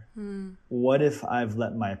failure. What if I've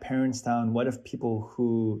let my parents down? What if people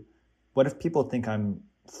think I'm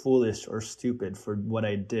foolish or stupid for what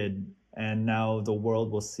I did? And now the world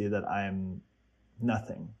will see that I am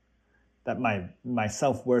nothing, that my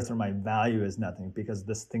self-worth or my value is nothing because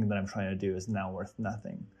this thing that I'm trying to do is now worth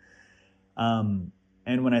nothing.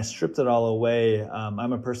 And when I stripped it all away,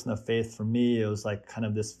 I'm a person of faith. For me, it was like kind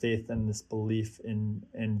of this faith and this belief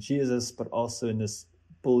in Jesus, but also in this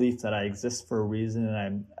belief that I exist for a reason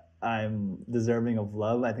and I'm deserving of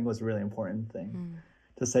love. I think was a really important thing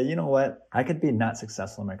to say, you know what, I could be not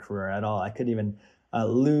successful in my career at all. I could even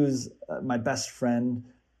lose my best friend,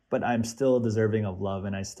 but I'm still deserving of love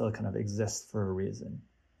and I still kind of exist for a reason.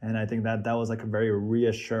 And I think that was like a very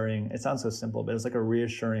reassuring, it sounds so simple, but it was like a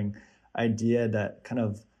reassuring idea that kind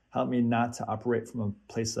of helped me not to operate from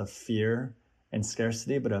a place of fear and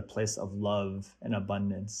scarcity, but a place of love and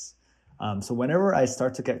abundance. So whenever I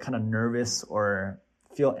start to get kind of nervous or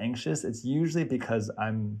feel anxious, it's usually because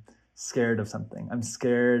I'm scared of something. I'm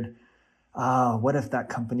scared, what if that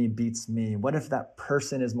company beats me? What if that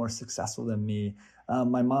person is more successful than me?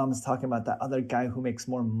 My mom's talking about that other guy who makes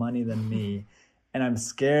more money than me. And I'm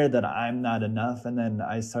scared that I'm not enough. And then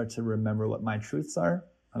I start to remember what my truths are.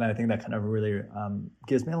 And I think that kind of really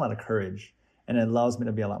gives me a lot of courage and it allows me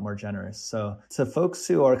to be a lot more generous. So to folks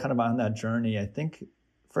who are kind of on that journey, I think,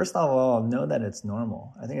 first of all, know that it's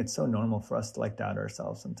normal. I think it's so normal for us to like doubt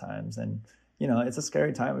ourselves sometimes. And, you know, it's a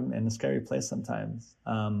scary time and a scary place sometimes.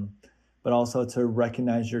 But also to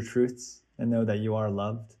recognize your truths and know that you are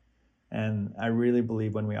loved. And I really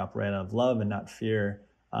believe when we operate out of love and not fear,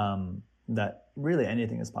 that really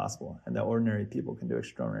anything is possible and that ordinary people can do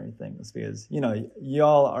extraordinary things because, you know,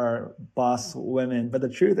 y'all are boss women, but the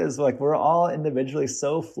truth is like we're all individually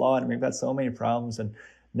so flawed and we've got so many problems and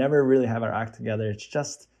never really have our act together. It's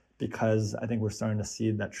just because I think we're starting to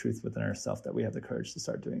see that truth within ourselves that we have the courage to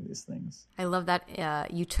start doing these things. I love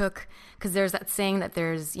that you took, because there's that saying that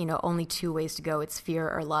there's, you know, only two ways to go. It's fear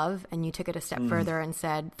or love. And you took it a step further and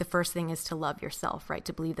said the first thing is to love yourself, right?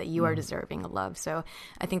 To believe that you are deserving of love. So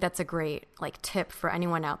I think that's a great like tip for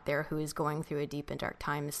anyone out there who is going through a deep and dark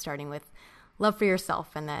time, is starting with love for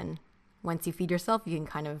yourself. And then once you feed yourself, you can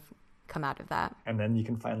kind of come out of that. And then you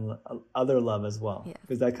can find other love as well. Yes.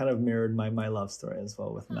 Because that kind of mirrored my love story as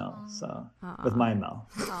well with Mel. So with my Mel.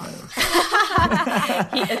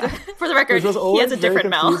 For the record, he has a different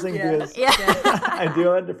Mel. Yes. I do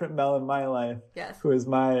have a different Mel in my life, who is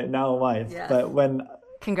my now wife. Yes. But when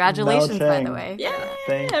congratulations, Chang, by the way. Yeah.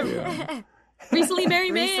 Thank you. Recently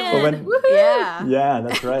married man. Yeah,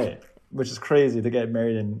 that's right. Which is crazy to get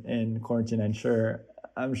married in quarantine. I'm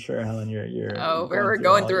sure, Helen, you're we're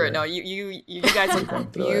going through it. No, you guys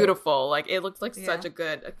look beautiful. Like it looks like such a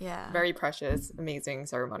good, very precious, amazing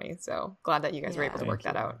ceremony. So glad that you guys were able to work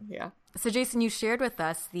that out. Yeah. So Jason, you shared with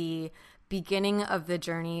us the beginning of the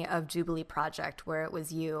journey of Jubilee Project, where it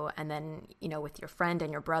was you and then, with your friend and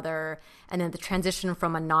your brother, and then the transition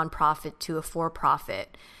from a nonprofit to a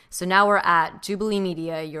for-profit. So now we're at Jubilee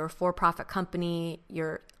Media. You're a for-profit company.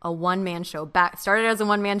 You're a one-man show. Started as a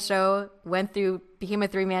one-man show, became a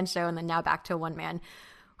three-man show, and then now back to a one-man.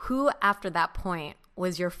 Who, after that point,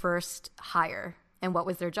 was your first hire? And what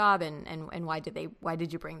was their job, and why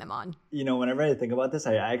did you bring them on? Whenever I think about this,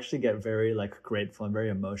 I actually get very grateful and very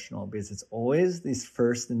emotional, because it's always these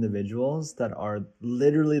first individuals that are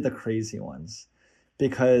literally the crazy ones.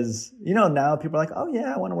 Because, now people are like, oh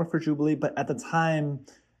yeah, I want to work for Jubilee. But at the time,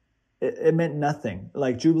 it meant nothing.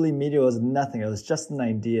 Jubilee Media was nothing. It was just an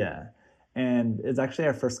idea. And it's actually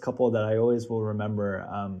our first couple that I always will remember.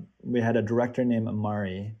 We had a director named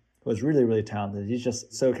Amari, who was really, really talented. He's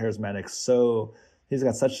just so charismatic, he's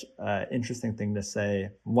got such an interesting thing to say.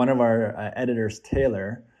 One of our editors,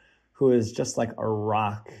 Taylor, who is just like a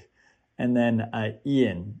rock. And then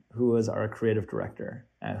Ian, who was our creative director,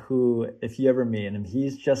 who, if you ever meet him,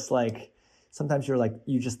 he's just sometimes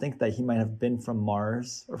you just think that he might have been from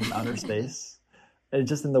Mars or from outer space, and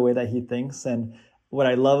just in the way that he thinks. And what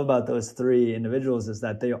I love about those three individuals is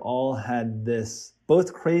that they all had this,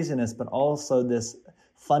 both craziness, but also this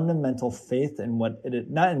fundamental faith in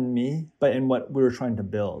not in me, but in what we were trying to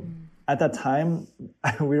build. At that time,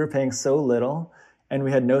 we were paying so little and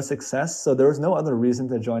we had no success. So there was no other reason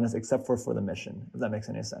to join us except for the mission, if that makes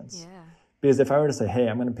any sense. Yeah. Because if I were to say, hey,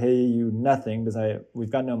 I'm going to pay you nothing because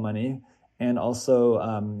we've got no money, and also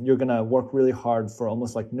you're going to work really hard for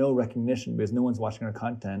almost no recognition because no one's watching our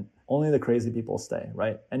content, only the crazy people stay,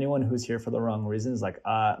 right? Anyone who's here for the wrong reasons,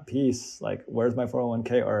 peace, where's my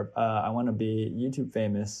 401k, or I want to be YouTube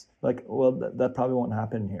famous, that probably won't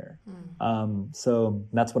happen here. So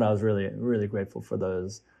that's what I was really, really grateful for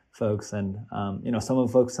those folks. And, some of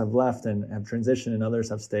the folks have left and have transitioned and others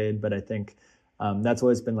have stayed, but I think that's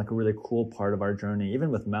always been a really cool part of our journey, even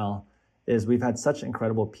with Mel, is we've had such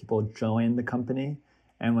incredible people join the company.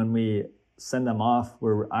 And when we send them off,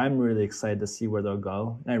 I'm really excited to see where they'll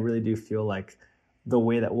go. And I really do feel like the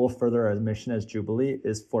way that we'll further our mission as Jubilee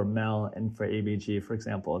is for Mel and for ABG, for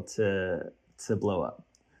example, to blow up.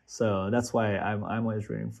 So that's why I'm always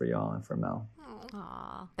rooting for y'all and for Mel.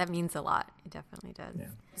 Aw, that means a lot. It definitely does. Yeah.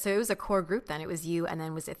 So it was a core group then. It was you, and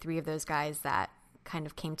then was it three of those guys that kind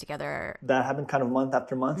of came together? That happened kind of month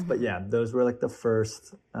after month, but yeah, those were the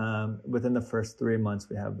first, within the first 3 months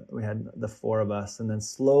we had the four of us, and then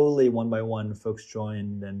slowly one by one folks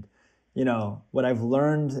joined. And what I've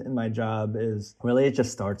learned in my job is really it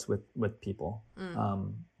just starts with people,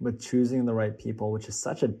 with choosing the right people, which is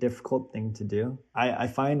such a difficult thing to do. I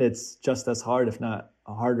find it's just as hard, if not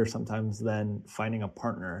harder sometimes, than finding a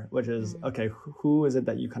partner, which is, okay, who is it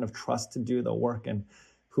that you kind of trust to do the work and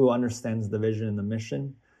who understands the vision and the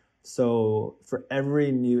mission. So for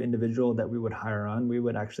every new individual that we would hire on, we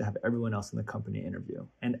would actually have everyone else in the company interview,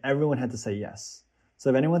 and everyone had to say yes. So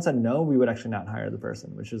if anyone said no, we would actually not hire the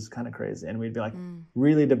person, which is kind of crazy. And we'd be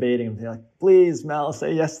really debating and be like, please, Mel,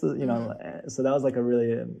 say yes to, So that was a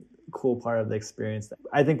really cool part of the experience.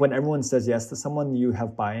 I think when everyone says yes to someone, you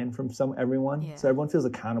have buy-in from everyone. Yeah. So everyone feels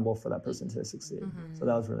accountable for that person to succeed. So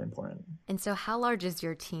that was really important. And so how large is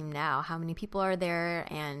your team now? How many people are there,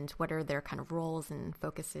 and what are their kind of roles and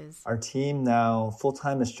focuses? Our team now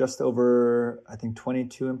full-time is just over, I think,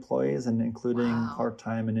 22 employees, and including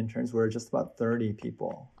part-time and interns, we're just about 30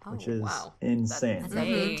 people, which is insane. That's a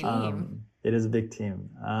big team. It is a big team.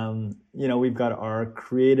 We've got our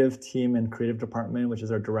creative team and creative department, which is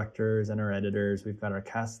our directors and our editors. We've got our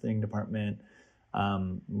casting department.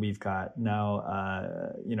 We've got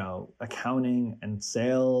now, accounting and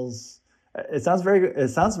sales. It sounds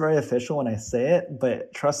very official when I say it,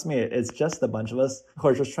 but trust me, it's just a bunch of us who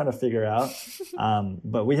are just trying to figure out.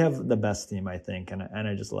 But we have the best team, I think, and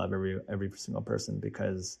I just love every single person,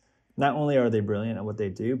 because not only are they brilliant at what they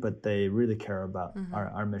do, but they really care about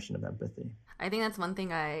our mission of empathy. I think that's one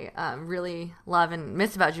thing I really love and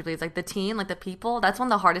miss about Jubilee is the team, the people. That's one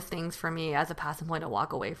of the hardest things for me as a past employee to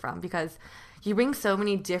walk away from, because you bring so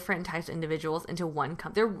many different types of individuals into one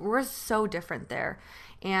company. We're so different there,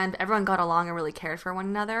 and everyone got along and really cared for one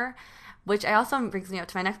another, which I also brings me up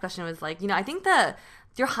to my next question was I think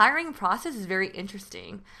your hiring process is very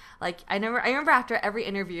interesting. I remember after every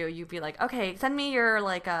interview, you'd be like, okay, send me your,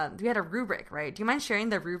 we had a rubric, right? Do you mind sharing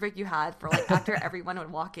the rubric you had for, after everyone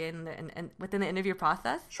would walk in and within the interview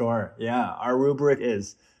process? Sure, yeah. Our rubric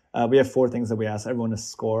is, we have 4 things that we ask everyone to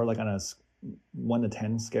score, on a 1 to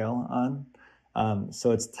 10 scale on.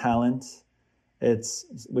 So it's talent,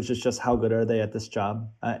 which is just how good are they at this job.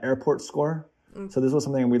 Airport score, So this was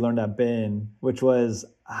something we learned at Bain, which was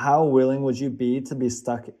how willing would you be to be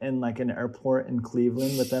stuck in like an airport in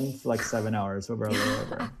Cleveland with them for like 7 hours over a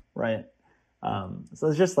layover, right? So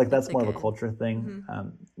it's just like that's more of a culture thing.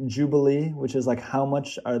 Jubilee, which is like how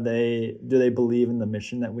much do they believe in the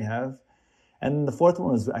mission that we have? And the fourth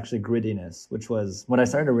one was actually grittiness, which was what I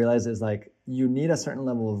started to realize is like you need a certain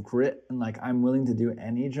level of grit and like I'm willing to do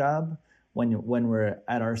any job when we're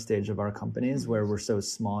at our stage of our companies where we're so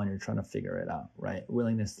small and you're trying to figure it out, right?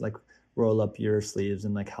 Willingness to like roll up your sleeves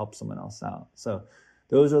and like help someone else out. So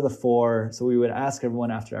those are the four. So we would ask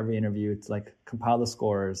everyone after every interview to like compile the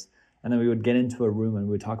scores, and then we would get into a room and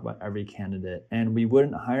we would talk about every candidate, and we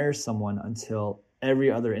wouldn't hire someone until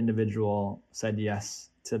every other individual said yes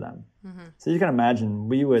to them. So you can imagine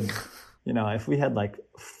we would, if we had like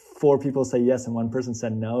 4 people say yes and 1 person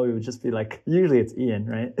said no, it would just be like, usually it's Ian,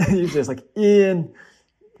 right? Usually it's like, Ian,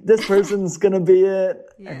 this person's going to be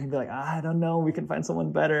it. Yeah. And he'd be like, I don't know, we can find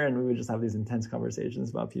someone better. And we would just have these intense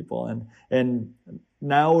conversations about people. And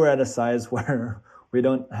now we're at a size where we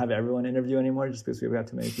don't have everyone interview anymore just because we've got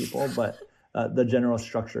too many people. But the general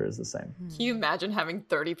structure is the same. Can you imagine having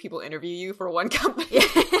 30 people interview you for one company?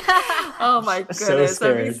 Oh my goodness,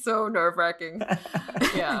 that'd be so nerve-wracking.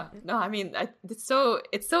 Yeah, no, I mean, it's so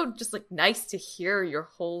just like nice to hear your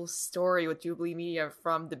whole story with Jubilee Media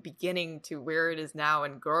from the beginning to where it is now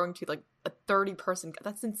and growing to like a 30-person.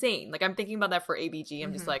 That's insane. Like I'm thinking about that for ABG.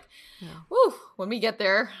 I'm just like, woo, when we get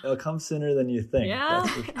there, it'll come sooner than you think. Yeah.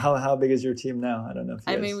 How big is your team now? I don't know.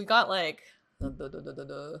 I mean, we got like 6.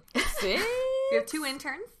 You have 2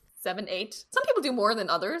 interns? 7, 8. Some people do more than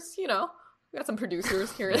others, We got some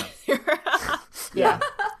producers here and there. Yeah.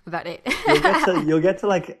 About 8. You'll get to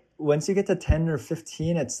like, once you get to 10 or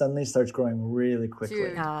 15, it suddenly starts growing really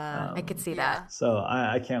quickly. I could see that. So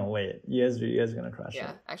I can't wait. You guys are going to crush it.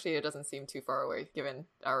 Yeah, actually it doesn't seem too far away given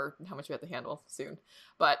how much we have to handle soon.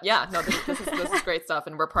 But yeah, no, this is great stuff.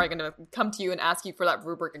 And we're probably going to come to you and ask you for that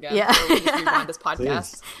rubric again. Yeah. So we just rewind this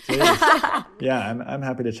podcast. Please. Yeah, I'm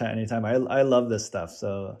happy to chat anytime. I love this stuff.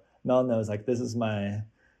 So Mel knows like this is my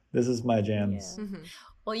jams. Yeah.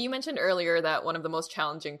 Well, you mentioned earlier that one of the most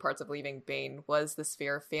challenging parts of leaving Bain was this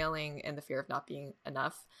fear of failing and the fear of not being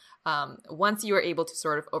enough. Once you were able to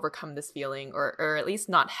sort of overcome this feeling or at least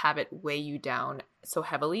not have it weigh you down so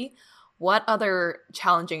heavily, what other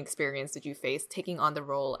challenging experience did you face taking on the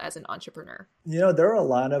role as an entrepreneur? There are a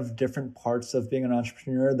lot of different parts of being an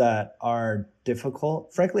entrepreneur that are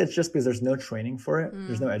difficult. Frankly, it's just because there's no training for it.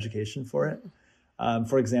 There's no education for it.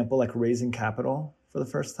 For example, like raising capital for the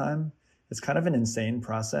first time. It's kind of an insane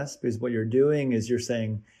process because what you're doing is you're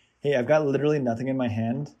saying, hey, I've got literally nothing in my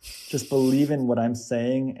hand. Just believe in what I'm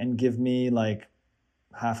saying and give me like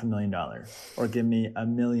 $500,000 or give me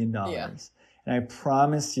 $1 million. Yeah. And I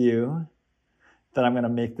promise you that I'm going to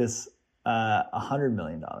make this $100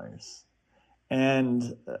 million.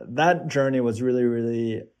 And that journey was really,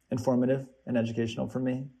 really informative and educational for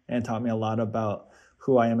me and taught me a lot about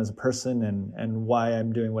who I am as a person and why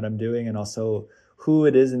I'm doing what I'm doing, and also who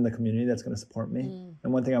it is in the community that's going to support me.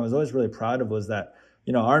 And one thing I was always really proud of was that,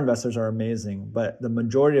 our investors are amazing, but the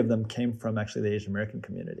majority of them came from actually the Asian American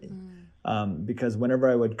community. Because whenever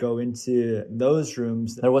I would go into those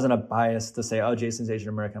rooms, there wasn't a bias to say, oh, Jason's Asian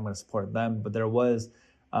American, I'm going to support them. But there was,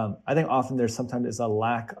 I think often there's sometimes a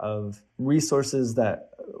lack of resources that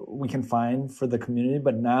we can find for the community.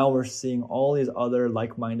 But now we're seeing all these other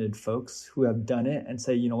like-minded folks who have done it and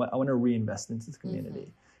say, you know what, I want to reinvest into the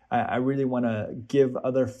community. I really want to give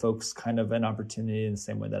other folks kind of an opportunity in the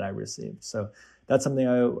same way that I received. So that's something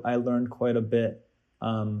I learned quite a bit.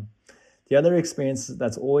 The other experience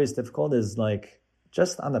that's always difficult is like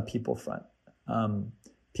just on the people front.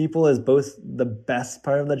 People is both the best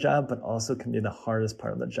part of the job, but also can be the hardest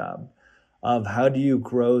part of the job. Of how do you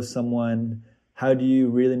grow someone? How do you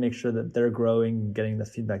really make sure that they're growing, getting the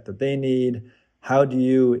feedback that they need? How do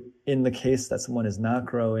you, in the case that someone is not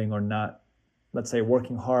growing or not, let's say,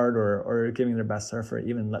 working hard or giving their best effort,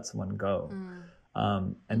 even let someone go?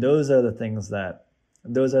 And those are the things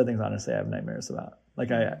honestly I have nightmares about.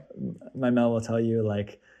 Like my Mel will tell you,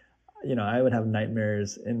 like, I would have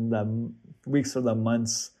nightmares in the weeks or the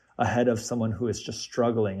months ahead of someone who is just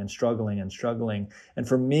struggling and struggling and struggling. And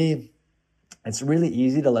for me, it's really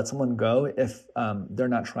easy to let someone go if they're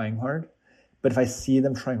not trying hard. But if I see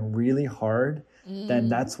them trying really hard, then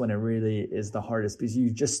that's when it really is the hardest, because you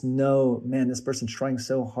just know, man, this person's trying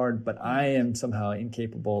so hard, but I am somehow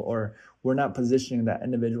incapable, or we're not positioning that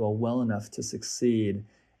individual well enough to succeed.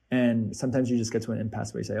 And sometimes you just get to an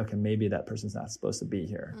impasse where you say, okay, maybe that person's not supposed to be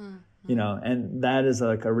here, and that is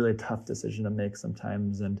like a really tough decision to make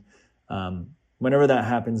sometimes. And whenever that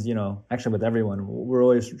happens, actually with everyone, we're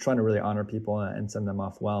always trying to really honor people and send them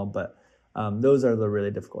off well. But those are the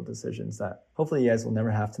really difficult decisions that hopefully you guys will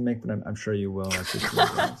never have to make, but I'm sure you will.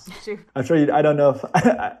 I'm sure I don't know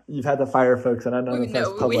if you've had to fire folks, and I don't know if that's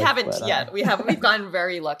public. We haven't yet. We've gotten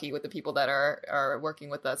very lucky with the people that are working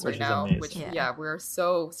with us right now, which we're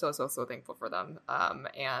so thankful for them.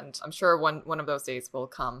 And I'm sure one of those days will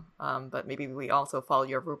come. But maybe we also follow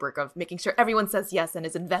your rubric of making sure everyone says yes and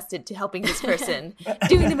is invested to helping this person,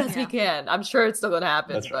 doing the best we can. I'm sure it's still going to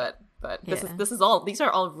happen, That's right. But these are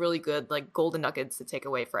all really good, like, golden nuggets to take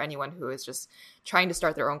away for anyone who is just trying to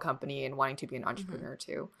start their own company and wanting to be an entrepreneur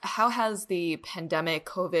too. How has the pandemic,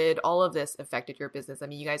 COVID, all of this affected your business? I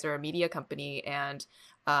mean, you guys are a media company, and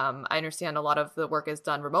I understand a lot of the work is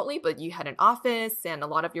done remotely, but you had an office and a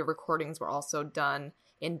lot of your recordings were also done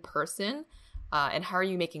in person. And how are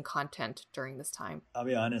you making content during this time? I'll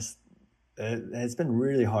be honest, it's been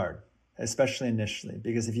really hard, especially initially,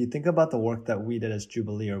 because if you think about the work that we did as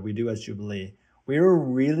Jubilee, or we do as Jubilee, we were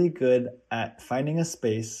really good at finding a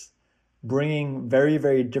space, bringing very,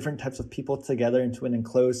 very different types of people together into an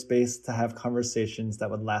enclosed space to have conversations that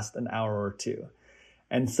would last an hour or two.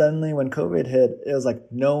 And suddenly when COVID hit, it was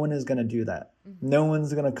like, no one is going to do that. No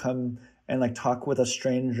one's going to come and like talk with a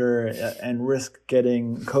stranger and risk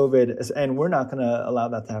getting COVID. And we're not going to allow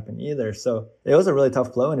that to happen either. So it was a really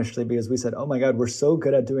tough blow initially, because we said, oh my God, we're so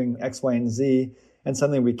good at doing X, Y, and Z, and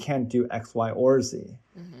suddenly we can't do X, Y, or Z.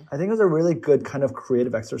 I think it was a really good kind of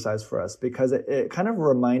creative exercise for us, because it kind of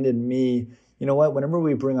reminded me, you know what, whenever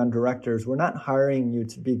we bring on directors, we're not hiring you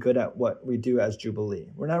to be good at what we do as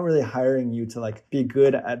Jubilee. We're not really hiring you to like be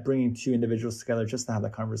good at bringing two individuals together just to have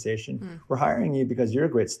that conversation. We're hiring you because you're a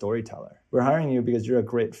great storyteller. We're hiring you because you're a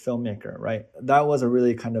great filmmaker, right? That was a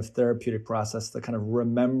really kind of therapeutic process to kind of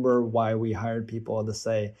remember why we hired people, to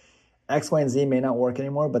say X, Y, and Z may not work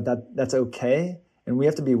anymore, but that's okay. And we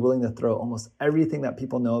have to be willing to throw almost everything that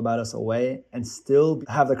people know about us away and still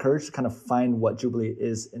have the courage to kind of find what Jubilee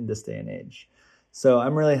is in this day and age. So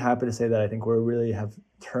I'm really happy to say that I think we really have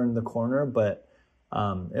turned the corner, but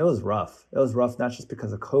it was rough. It was rough, not just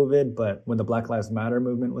because of COVID, but when the Black Lives Matter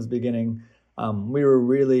movement was beginning, we were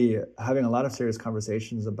really having a lot of serious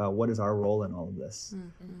conversations about what is our role in all of this.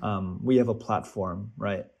 We have a platform,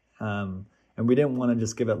 right? And we didn't want to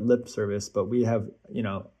just give it lip service, but we have,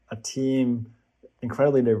 a team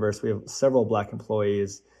incredibly diverse. We have several Black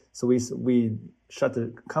employees. So we shut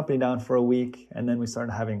the company down for a week, and then we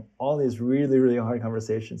started having all these really, really hard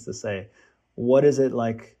conversations to say, what is it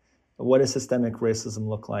like? What does systemic racism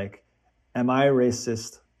look like? Am I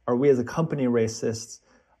racist? Are we as a company racist?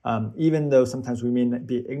 Even though sometimes we may not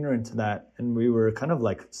be ignorant to that, and we were kind of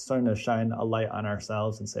like starting to shine a light on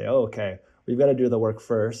ourselves and say, oh, okay, we've got to do the work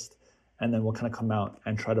first, and then we'll kind of come out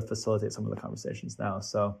and try to facilitate some of the conversations now.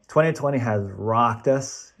 So 2020 has rocked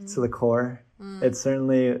us to the core. It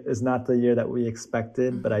certainly is not the year that we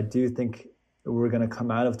expected, but I do think we're going to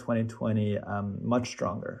come out of 2020 much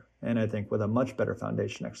stronger. And I think with a much better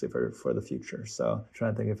foundation actually for the future. So I'm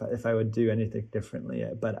trying to think if I would do anything differently,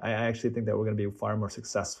 but I actually think that we're going to be far more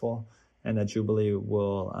successful, and that Jubilee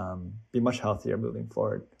will be much healthier moving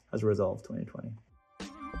forward as a result of 2020.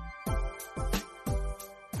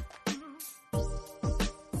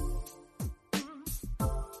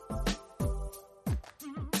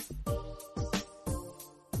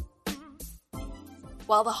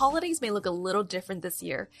 While the holidays may look a little different this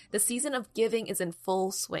year, the season of giving is in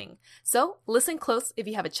full swing. So listen close if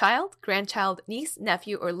you have a child, grandchild, niece,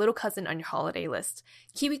 nephew, or little cousin on your holiday list.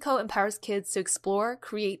 KiwiCo empowers kids to explore,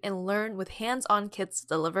 create, and learn with hands-on kits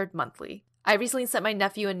delivered monthly. I recently sent my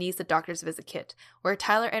nephew and niece a doctor's visit kit, where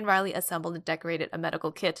Tyler and Riley assembled and decorated a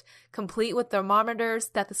medical kit, complete with thermometers,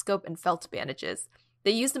 stethoscope, and felt bandages. They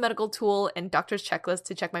used the medical tool and doctor's checklist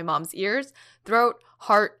to check my mom's ears, throat,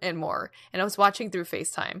 heart, and more. And I was watching through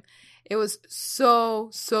FaceTime. It was so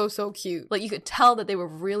cute. Like, you could tell that they were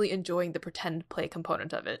really enjoying the pretend play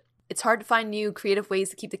component of it. It's hard to find new, creative ways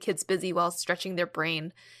to keep the kids busy while stretching their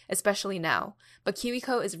brain, especially now. But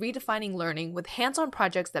KiwiCo is redefining learning with hands-on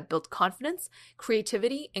projects that build confidence,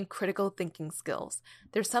 creativity, and critical thinking skills.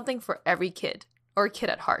 There's something for every kid, or kid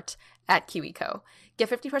at heart, at KiwiCo. Get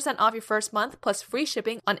 50% off your first month plus free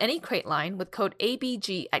shipping on any crate line with code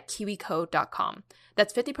ABG at kiwico.com.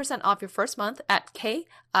 That's 50% off your first month at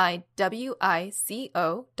KIWICO.com,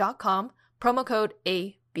 promo code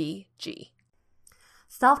ABG.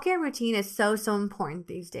 Self-care routine is so important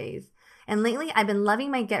these days. And lately, I've been loving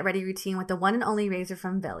my Get Ready routine with the one and only razor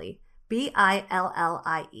from Billie, Billie.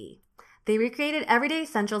 They recreated everyday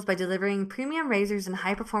essentials by delivering premium razors and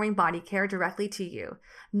high-performing body care directly to you.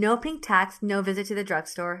 No pink tax, no visit to the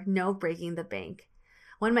drugstore, no breaking the bank.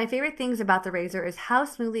 One of my favorite things about the razor is how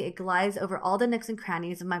smoothly it glides over all the nooks and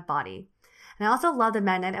crannies of my body. And I also love the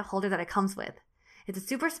magnetic holder that it comes with. It's a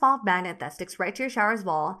super small magnet that sticks right to your shower's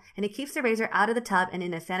wall, and it keeps the razor out of the tub and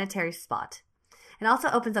in a sanitary spot. It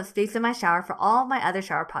also opens up space in my shower for all of my other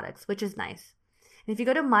shower products, which is nice. And if you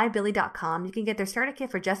go to mybillie.com, you can get their starter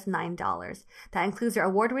kit for just $9. That includes their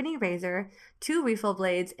award-winning razor, 2 refill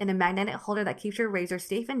blades, and a magnetic holder that keeps your razor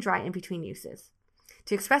safe and dry in between uses.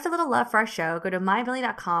 To express a little love for our show, go to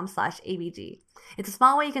mybillie.com/ABG. It's a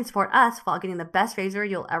small way you can support us while getting the best razor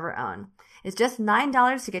you'll ever own. It's just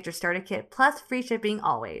 $9 to get your starter kit plus free shipping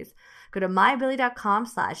always. Go to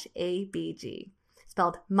mybillie.com/ABG.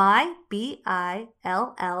 Spelled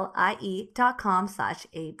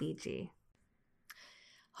mybillie.com/ABG.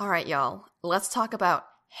 All right, y'all, let's talk about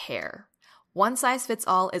hair. One size fits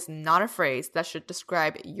all is not a phrase that should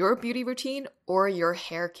describe your beauty routine or your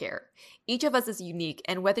hair care. Each of us is unique,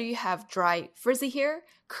 and whether you have dry, frizzy hair,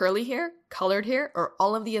 curly hair, colored hair, or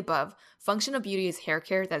all of the above, Function of Beauty is hair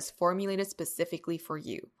care that is formulated specifically for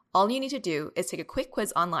you. All you need to do is take a quick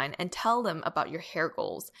quiz online and tell them about your hair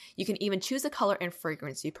goals. You can even choose a color and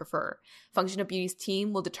fragrance you prefer. Function of Beauty's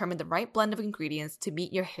team will determine the right blend of ingredients to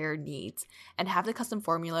meet your hair needs and have the custom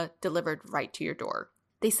formula delivered right to your door.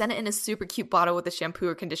 They send it in a super cute bottle with a shampoo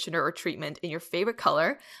or conditioner or treatment in your favorite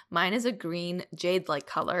color. Mine is a green jade-like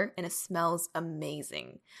color, and it smells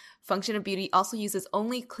amazing. Function of Beauty also uses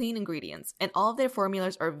only clean ingredients, and all of their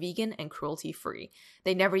formulas are vegan and cruelty-free.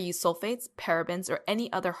 They never use sulfates, parabens, or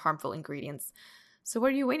any other harmful ingredients. So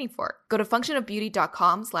what are you waiting for? Go to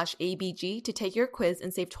functionofbeauty.com/ABG to take your quiz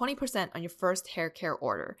and save 20% on your first hair care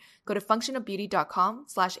order. Go to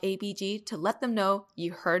functionofbeauty.com/ABG to let them know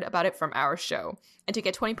you heard about it from our show and to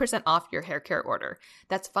get 20% off your hair care order.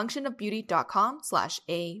 That's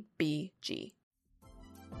functionofbeauty.com/ABG.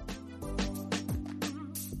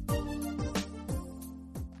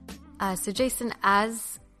 So Jason,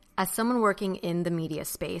 as someone working in the media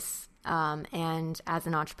space and as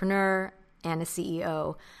an entrepreneur and a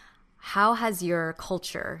CEO, how has your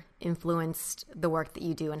culture influenced the work that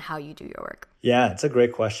you do and how you do your work? Yeah, it's a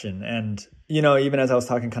great question. And, even as I was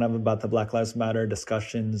talking kind of about the Black Lives Matter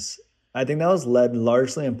discussions, I think that was led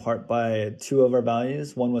largely in part by 2 of our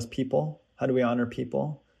values. One was people. How do we honor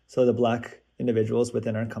people? So the Black individuals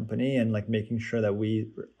within our company and like making sure that we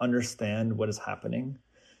understand what is happening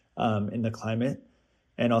in the climate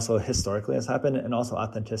and also historically has happened, and also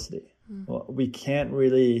authenticity. Well, we can't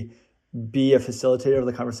really be a facilitator of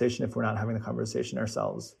the conversation if we're not having the conversation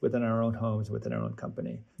ourselves within our own homes, within our own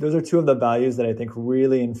company. Those are 2 of the values that I think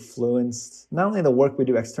really influenced not only the work we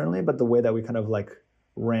do externally, but the way that we kind of like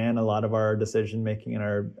ran a lot of our decision making and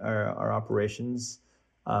our operations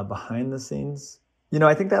behind the scenes.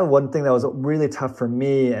 I think that one thing that was really tough for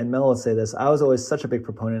me, and Mel will say this, I was always such a big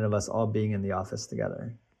proponent of us all being in the office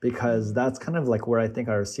together, because that's kind of like where I think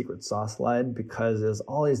our secret sauce lied, because there's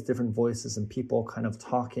all these different voices and people kind of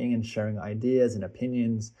talking and sharing ideas and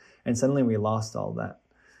opinions, and suddenly we lost all that.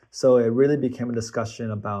 So it really became a discussion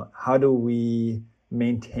about how do we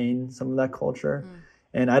maintain some of that culture.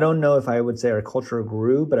 And I don't know if I would say our culture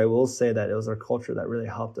grew, but I will say that it was our culture that really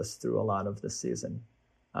helped us through a lot of this season,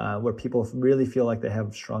 where people really feel like they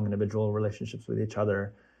have strong individual relationships with each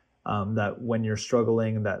other. That when you're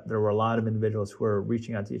struggling, that there were a lot of individuals who were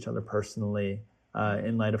reaching out to each other personally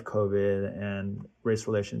in light of COVID and race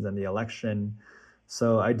relations and the election.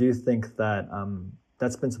 So I do think that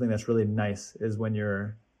that's been something that's really nice, is when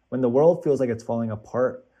the world feels like it's falling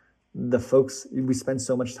apart, we spend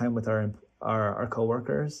so much time with our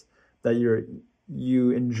coworkers that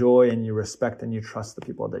you enjoy and you respect and you trust the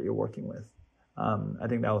people that you're working with. I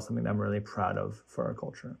think that was something that I'm really proud of for our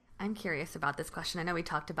culture. I'm curious about this question. I know we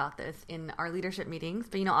talked about this in our leadership meetings,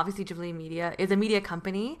 but obviously Jubilee Media is a media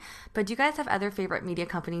company, but do you guys have other favorite media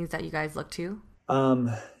companies that you guys look to?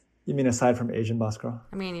 You mean aside from Asian Boss Girl?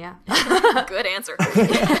 I mean, yeah. Good answer.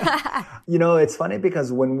 It's funny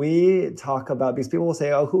because when we talk about, because people will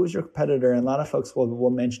say, oh, who is your competitor? And a lot of folks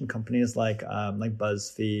will mention companies like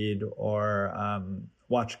BuzzFeed or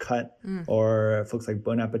Watch Cut or folks like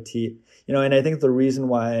Bon Appetit. And I think the reason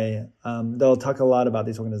why they'll talk a lot about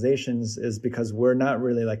these organizations is because we're not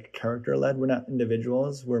really like character-led. We're not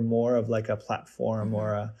individuals. We're more of like a platform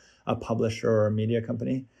or a publisher or a media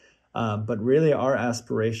company. But really our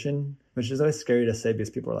aspiration, which is always scary to say because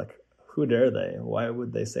people are like, who dare they? Why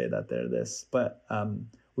would they say that they're this? But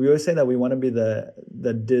we always say that we want to be the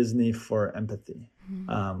Disney for empathy.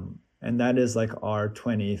 And that is like our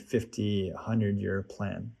 20, 50, 100-year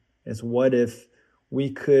plan. Is what if we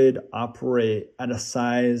could operate at a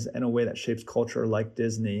size and a way that shapes culture like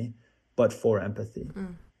Disney, but for empathy.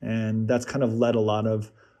 And that's kind of led a lot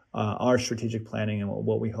of our strategic planning and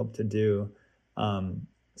what we hope to do.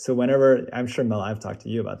 So whenever, I'm sure Mel, I've talked to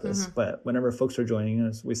you about this, but whenever folks are joining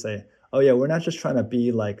us, we say, oh yeah, we're not just trying to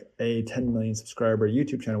be like a 10 million subscriber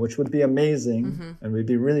YouTube channel, which would be amazing. And we'd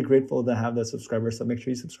be really grateful to have those subscribers. So make sure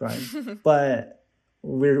you subscribe. But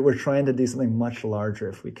we're trying to do something much larger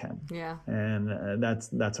if we can. Yeah. And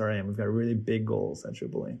that's our aim. We've got really big goals at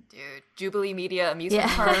Jubilee. Dude, Jubilee Media amusement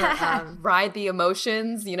park, ride the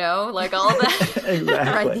emotions, like all that.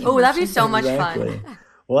 Exactly. Oh, that'd be so much fun.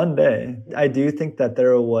 One day. I do think that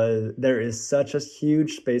there is such a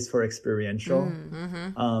huge space for experiential.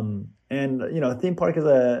 And, a theme park is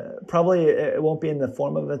probably it won't be in the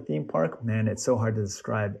form of a theme park. Man, it's so hard to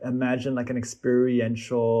describe. Imagine like an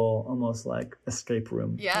experiential, almost like escape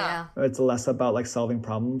room. Yeah. It's less about like solving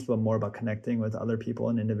problems, but more about connecting with other people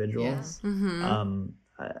and individuals.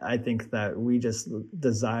 I think that we just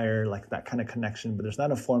desire like that kind of connection, but there's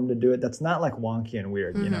not a form to do it. That's not like wonky and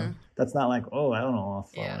weird, That's not like, oh, I don't know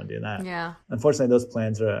if I want to do that. Yeah. Unfortunately, those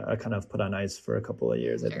plans are kind of put on ice for a couple of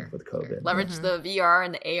years, I think, with COVID. Leverage the VR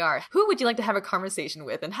and the AR. Who would you like to have a conversation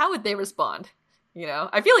with, and how would they respond?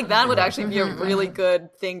 I feel like that would actually be a really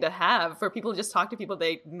good thing to have for people to just talk to people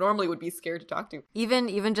they normally would be scared to talk to.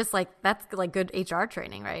 Even just like, that's like good HR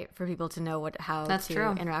training, right? For people to know how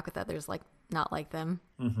to interact with others, like not like them.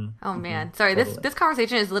 Oh man, sorry. Totally. This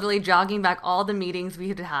conversation is literally jogging back all the meetings we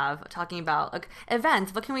had to have, talking about like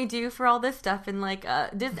events. What can we do for all this stuff? And like, I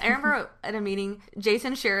remember at a meeting,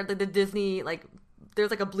 Jason shared like the Disney there's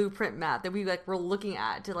like a blueprint map that we like were looking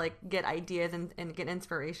at to like get ideas and get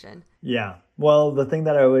inspiration. Yeah. Well, the thing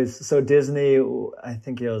that so Disney, I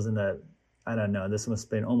think it was I don't know, this must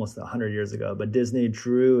have been almost 100 years ago, but Disney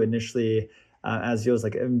drew initially as he was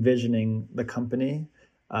like envisioning the company,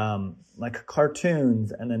 like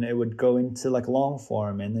cartoons, and then it would go into like long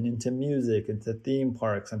form, and then into music, into theme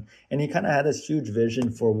parks, and he kind of had this huge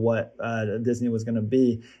vision for what Disney was going to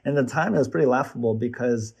be. And at the time, it was pretty laughable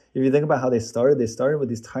because if you think about how they started with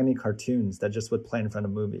these tiny cartoons that just would play in front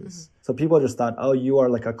of movies. So people just thought, oh, you are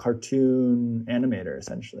like a cartoon animator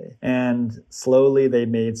essentially. And slowly they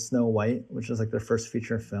made Snow White, which was like their first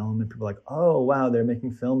feature film, and people were like, oh wow, they're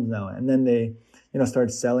making films now. And then they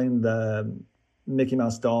started selling the Mickey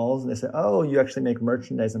Mouse dolls, and they said, oh, you actually make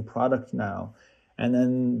merchandise and product now. And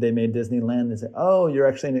then they made Disneyland. They said, oh, you're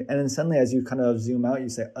actually, and then suddenly as you kind of zoom out, you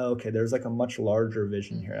say, oh, okay, there's like a much larger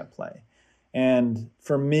vision here at play. And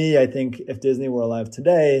for me, I think if Disney were alive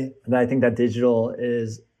today, then I think that digital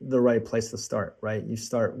is the right place to start, right? You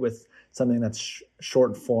start with something that's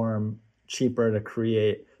short form, cheaper to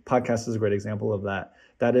create. Podcast is a great example of that.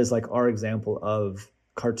 That is like our example of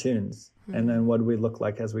cartoons. And then what do we look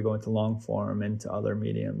like as we go into long form, into other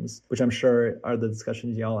mediums, which I'm sure are the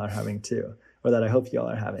discussions y'all are having too, or that I hope y'all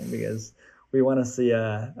are having, because we want to see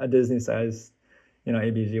a Disney-sized,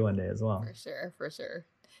 ABG one day as well. For sure.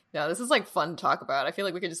 No, this is like fun to talk about. I feel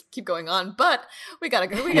like we could just keep going on, but we gotta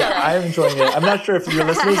go. I'm enjoying it. I'm not sure if your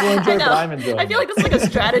listeners will enjoy it, but I'm enjoying it. I feel like this is like a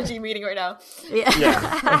strategy meeting right now.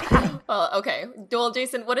 Yeah. Well, okay. Well,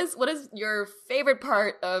 Jason, what is your favorite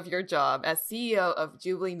part of your job as CEO of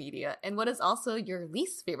Jubilee Media? And what is also your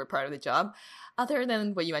least favorite part of the job, other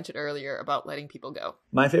than what you mentioned earlier about letting people go?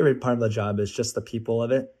 My favorite part of the job is just the people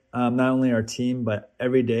of it. Not only our team, but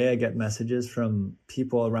every day I get messages from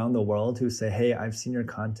people around the world who say, hey, I've seen your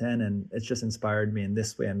content and it's just inspired me in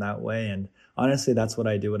this way and that way. And honestly, that's what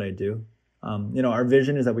I do. Our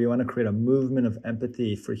vision is that we want to create a movement of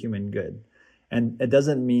empathy for human good. And it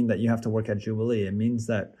doesn't mean that you have to work at Jubilee. It means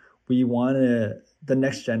that we want the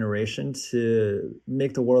next generation to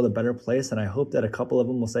make the world a better place. And I hope that a couple of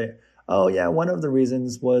them will say, oh yeah, one of the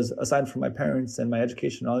reasons was, aside from my parents and my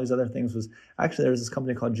education, all these other things, was actually there was this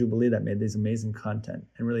company called Jubilee that made these amazing content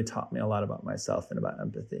and really taught me a lot about myself and about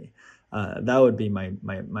empathy. That would be my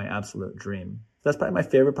absolute dream. That's probably my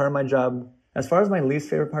favorite part of my job. As far as my least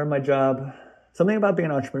favorite part of my job, something about being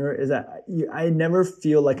an entrepreneur is that I never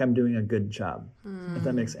feel like I'm doing a good job, if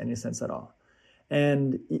that makes any sense at all.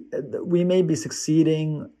 And we may be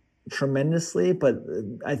succeeding tremendously, but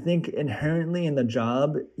I think inherently in the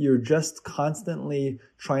job, you're just constantly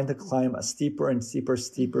trying to climb a steeper and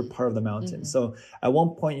steeper part of the mountain. So at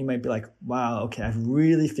one point you might be like, wow, okay, I've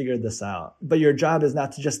really figured this out. But your job is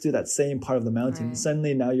not to just do that same part of the mountain. Right.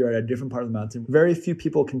 Suddenly now you're at a different part of the mountain. Very few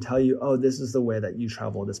people can tell you, oh, this is the way that you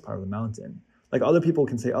travel this part of the mountain. Like other people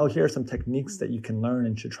can say, oh, here are some techniques that you can learn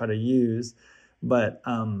and should try to use. But,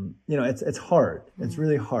 it's hard. It's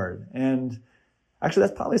really hard. And actually,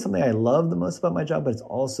 that's probably something I love the most about my job, but it's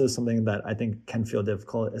also something that I think can feel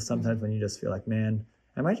difficult is sometimes when you just feel like, man,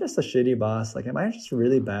 am I just a shitty boss? Like, am I just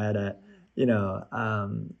really bad at,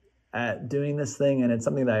 at doing this thing, and it's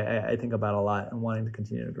something that I think about a lot and wanting to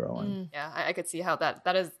continue to grow on. Yeah, I could see how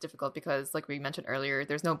that is difficult because, like we mentioned earlier,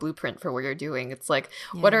 there's no blueprint for what you're doing. It's like,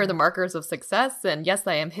 what are the markers of success? And yes,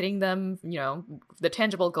 I am hitting them, the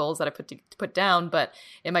tangible goals that I put down, but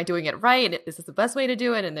am I doing it right? Is this the best way to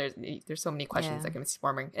do it? And there's so many questions that can be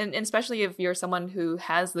swarming. And especially if you're someone who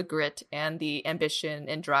has the grit and the ambition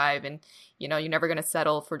and drive, and, you're never going to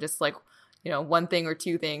settle for just like, one thing or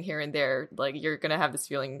two thing here and there, like you're going to have this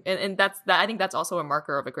feeling. And I think that's also a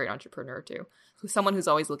marker of a great entrepreneur too. Someone who's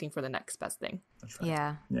always looking for the next best thing. That's right.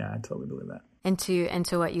 Yeah. Yeah, I totally believe that. And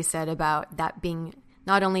to what you said about that being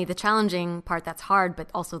not only the challenging part that's hard, but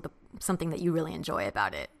also something that you really enjoy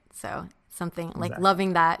about it. So something like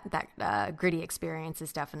loving that gritty experience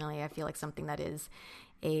is definitely, I feel like, something that is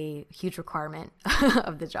a huge requirement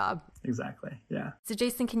of the job. Exactly. Yeah. So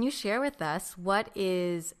Jason, can you share with us what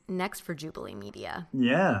is next for Jubilee Media?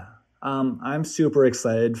 Yeah. I'm super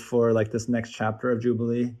excited for like this next chapter of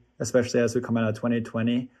Jubilee, especially as we come out of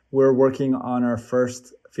 2020. We're working on our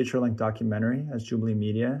first feature-length documentary as Jubilee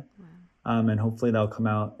Media. And hopefully that'll come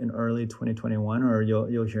out in early 2021, or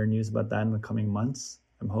you'll hear news about that in the coming months.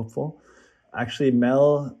 I'm hopeful. Actually,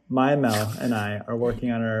 Mel and I are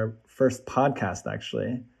working on our first podcast,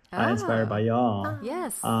 actually, inspired by y'all.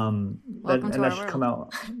 Yes. Welcome to our should world. come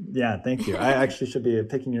out. Yeah, thank you. I actually should be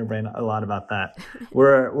picking your brain a lot about that.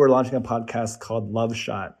 We're launching a podcast called Love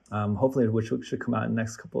Shot, hopefully, which should come out in the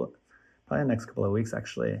next couple of weeks,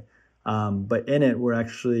 actually. But in it, we're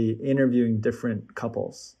actually interviewing different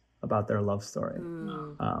couples about their love story.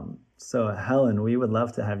 So Helen, we would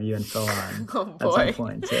love to have you and Phil on at some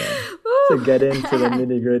point to get into the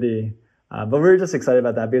nitty gritty. But we're just excited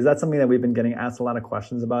about that because that's something that we've been getting asked a lot of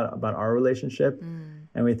questions about our relationship.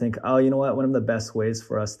 And we think, oh, you know what? One of the best ways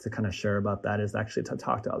for us to kind of share about that is actually to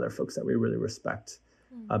talk to other folks that we really respect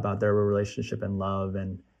about their relationship and love,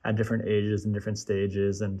 and at different ages and different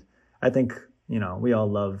stages. And I think, we all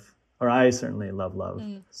love, or I certainly love love.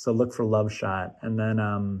 So look for Love Shot. And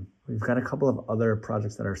then we've got a couple of other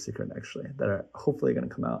projects that are secret, actually, that are hopefully going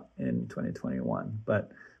to come out in 2021.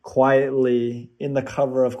 But quietly, in the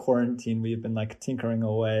cover of quarantine, we've been like tinkering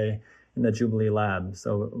away in the Jubilee lab.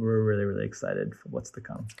 So we're really, really excited for what's to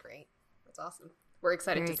come. Great. That's awesome. We're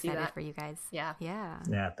excited Very to see excited that. for you guys. Yeah.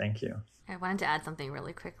 Yeah, thank you. I wanted to add something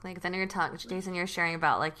really quickly because I know you're talking, Jason, you're sharing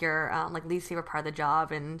about like your like least favorite part of the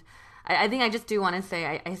job, and I think I just do want to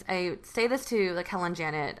say I say this to like Helen and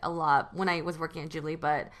Janet a lot when I was working at Jubilee,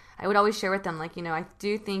 but I would always share with them like, I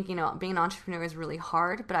do think, being an entrepreneur is really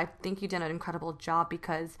hard, but I think you did an incredible job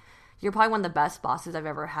because you're probably one of the best bosses I've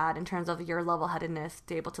ever had in terms of your level-headedness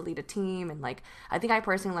to be able to lead a team. And like, I think I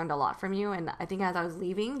personally learned a lot from you. And I think as I was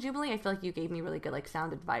leaving Jubilee, I feel like you gave me really good, like,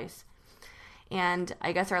 sound advice. And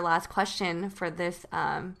I guess our last question for this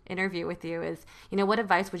interview with you is, what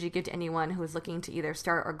advice would you give to anyone who is looking to either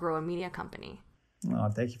start or grow a media company? Oh,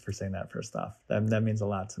 thank you for saying that first off. That means a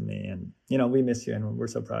lot to me. And, we miss you and we're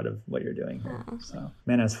so proud of what you're doing here. So,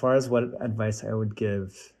 man, as far as what advice I would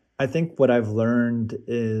give, I think what I've learned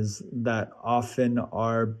is that often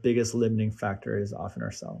our biggest limiting factor is often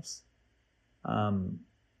ourselves.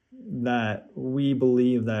 That we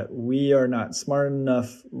believe that we are not smart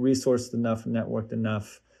enough, resourced enough, networked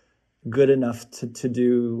enough, good enough to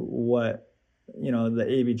do what, the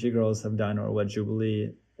ABG girls have done or what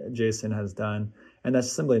Jubilee Jason has done. And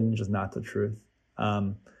that's simply just not the truth.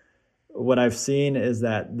 What I've seen is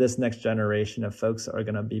that this next generation of folks are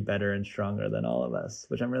going to be better and stronger than all of us,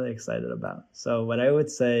 which I'm really excited about. So what I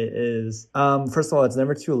would say is, first of all, it's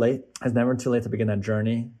never too late. It's never too late to begin that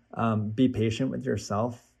journey. Be patient with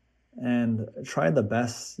yourself and try the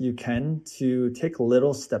best you can to take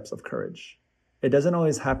little steps of courage. It doesn't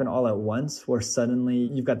always happen all at once where suddenly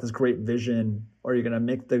you've got this great vision or you're going to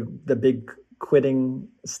make the big quitting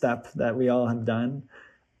step that we all have done.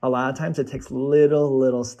 A lot of times it takes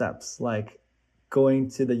little steps, like going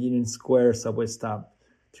to the Union Square subway stop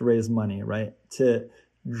to raise money, right? To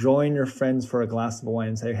join your friends for a glass of wine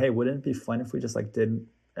and say, hey, wouldn't it be fun if we just like did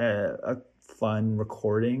a fun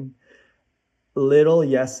recording? Little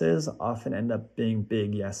yeses often end up being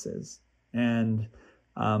big yeses. And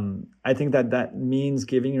I think that means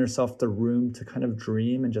giving yourself the room to kind of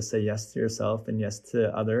dream and just say yes to yourself and yes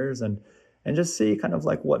to others and just see kind of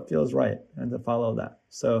like what feels right and to follow that.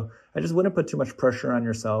 So I just wouldn't put too much pressure on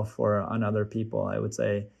yourself or on other people. I would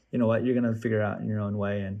say, you know what, you're going to figure it out in your own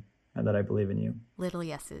way and that I believe in you. Little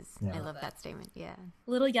yeses. Yeah. I love that statement. Yeah.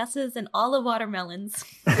 Little yeses and all the watermelons.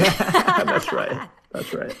 That's right.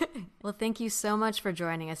 That's right. Well, thank you so much for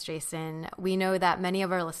joining us, Jason. We know that many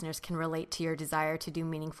of our listeners can relate to your desire to do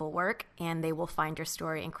meaningful work, and they will find your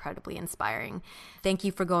story incredibly inspiring. Thank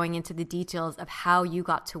you for going into the details of how you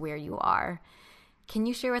got to where you are. Can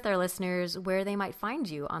you share with our listeners where they might find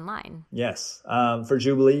you online? Yes. For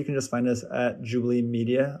Jubilee, you can just find us at Jubilee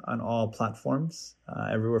Media on all platforms,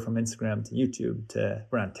 everywhere from Instagram to YouTube to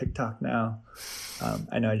we're on TikTok now.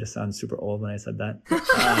 I know I just sound super old when I said that.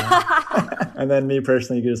 And then me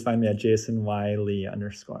personally, you can just find me at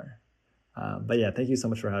JasonYLee_. But yeah, thank you so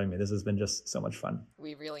much for having me. This has been just so much fun.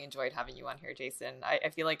 We really enjoyed having you on here, Jason. I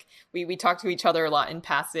feel like we talk to each other a lot in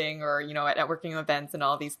passing or, at networking events and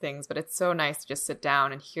all these things, but it's so nice to just sit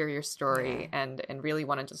down and hear your story and really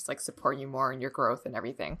want to just like support you more in your growth and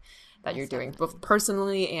everything that you're doing, both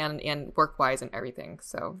personally and work-wise and everything.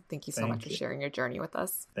 So thank you so much for sharing your journey with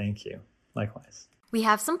us. Thank you. Likewise. We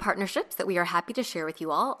have some partnerships that we are happy to share with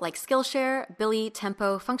you all, like Skillshare, Billy,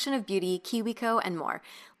 Tempo, Function of Beauty, KiwiCo, and more.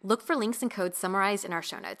 Look for links and codes summarized in our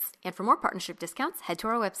show notes. And for more partnership discounts, head to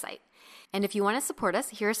our website. And if you want to support us,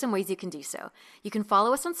 here are some ways you can do so. You can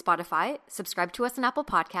follow us on Spotify, subscribe to us on Apple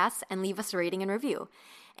Podcasts, and leave us a rating and review.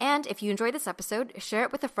 And if you enjoyed this episode, share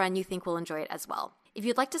it with a friend you think will enjoy it as well. If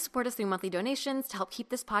you'd like to support us through monthly donations to help keep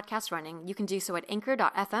this podcast running, you can do so at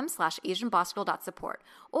anchor.fm/AsianBossGirl.support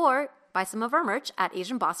or buy some of our merch at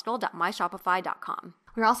AsianBossGirl.myshopify.com.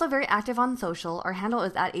 We're also very active on social. Our handle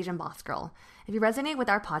is at AsianBossGirl. If you resonate with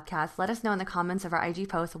our podcast, let us know in the comments of our IG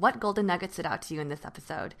post what golden nuggets stood out to you in this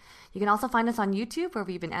episode. You can also find us on YouTube, where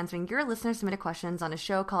we've been answering your listener-submitted questions on a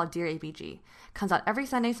show called Dear ABG. Comes out every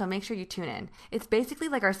Sunday, so make sure you tune in. It's basically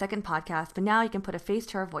like our second podcast, but now you can put a face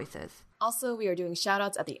to our voices. Also, we are doing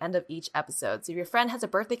shout-outs at the end of each episode. So if your friend has a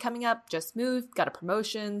birthday coming up, just moved, got a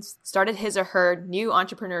promotion, started his or her new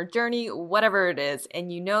entrepreneur journey, whatever it is,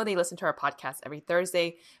 and you know they listen to our podcast every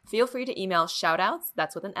Thursday, feel free to email shoutouts,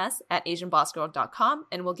 that's with an S, at AsianBossGirl.com,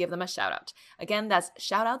 and we'll give them a shout-out. Again, that's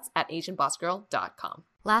shoutouts at AsianBossGirl.com.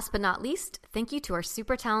 Last but not least, thank you to our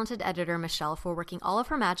super talented editor, Michelle, for working all of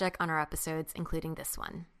her magic on our episodes, including this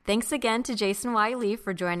one. Thanks again to Jason Y. Lee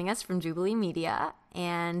for joining us from Jubilee Media.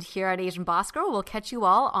 And here at Asian Boss Girl, we'll catch you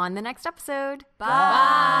all on the next episode. Bye.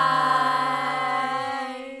 Bye.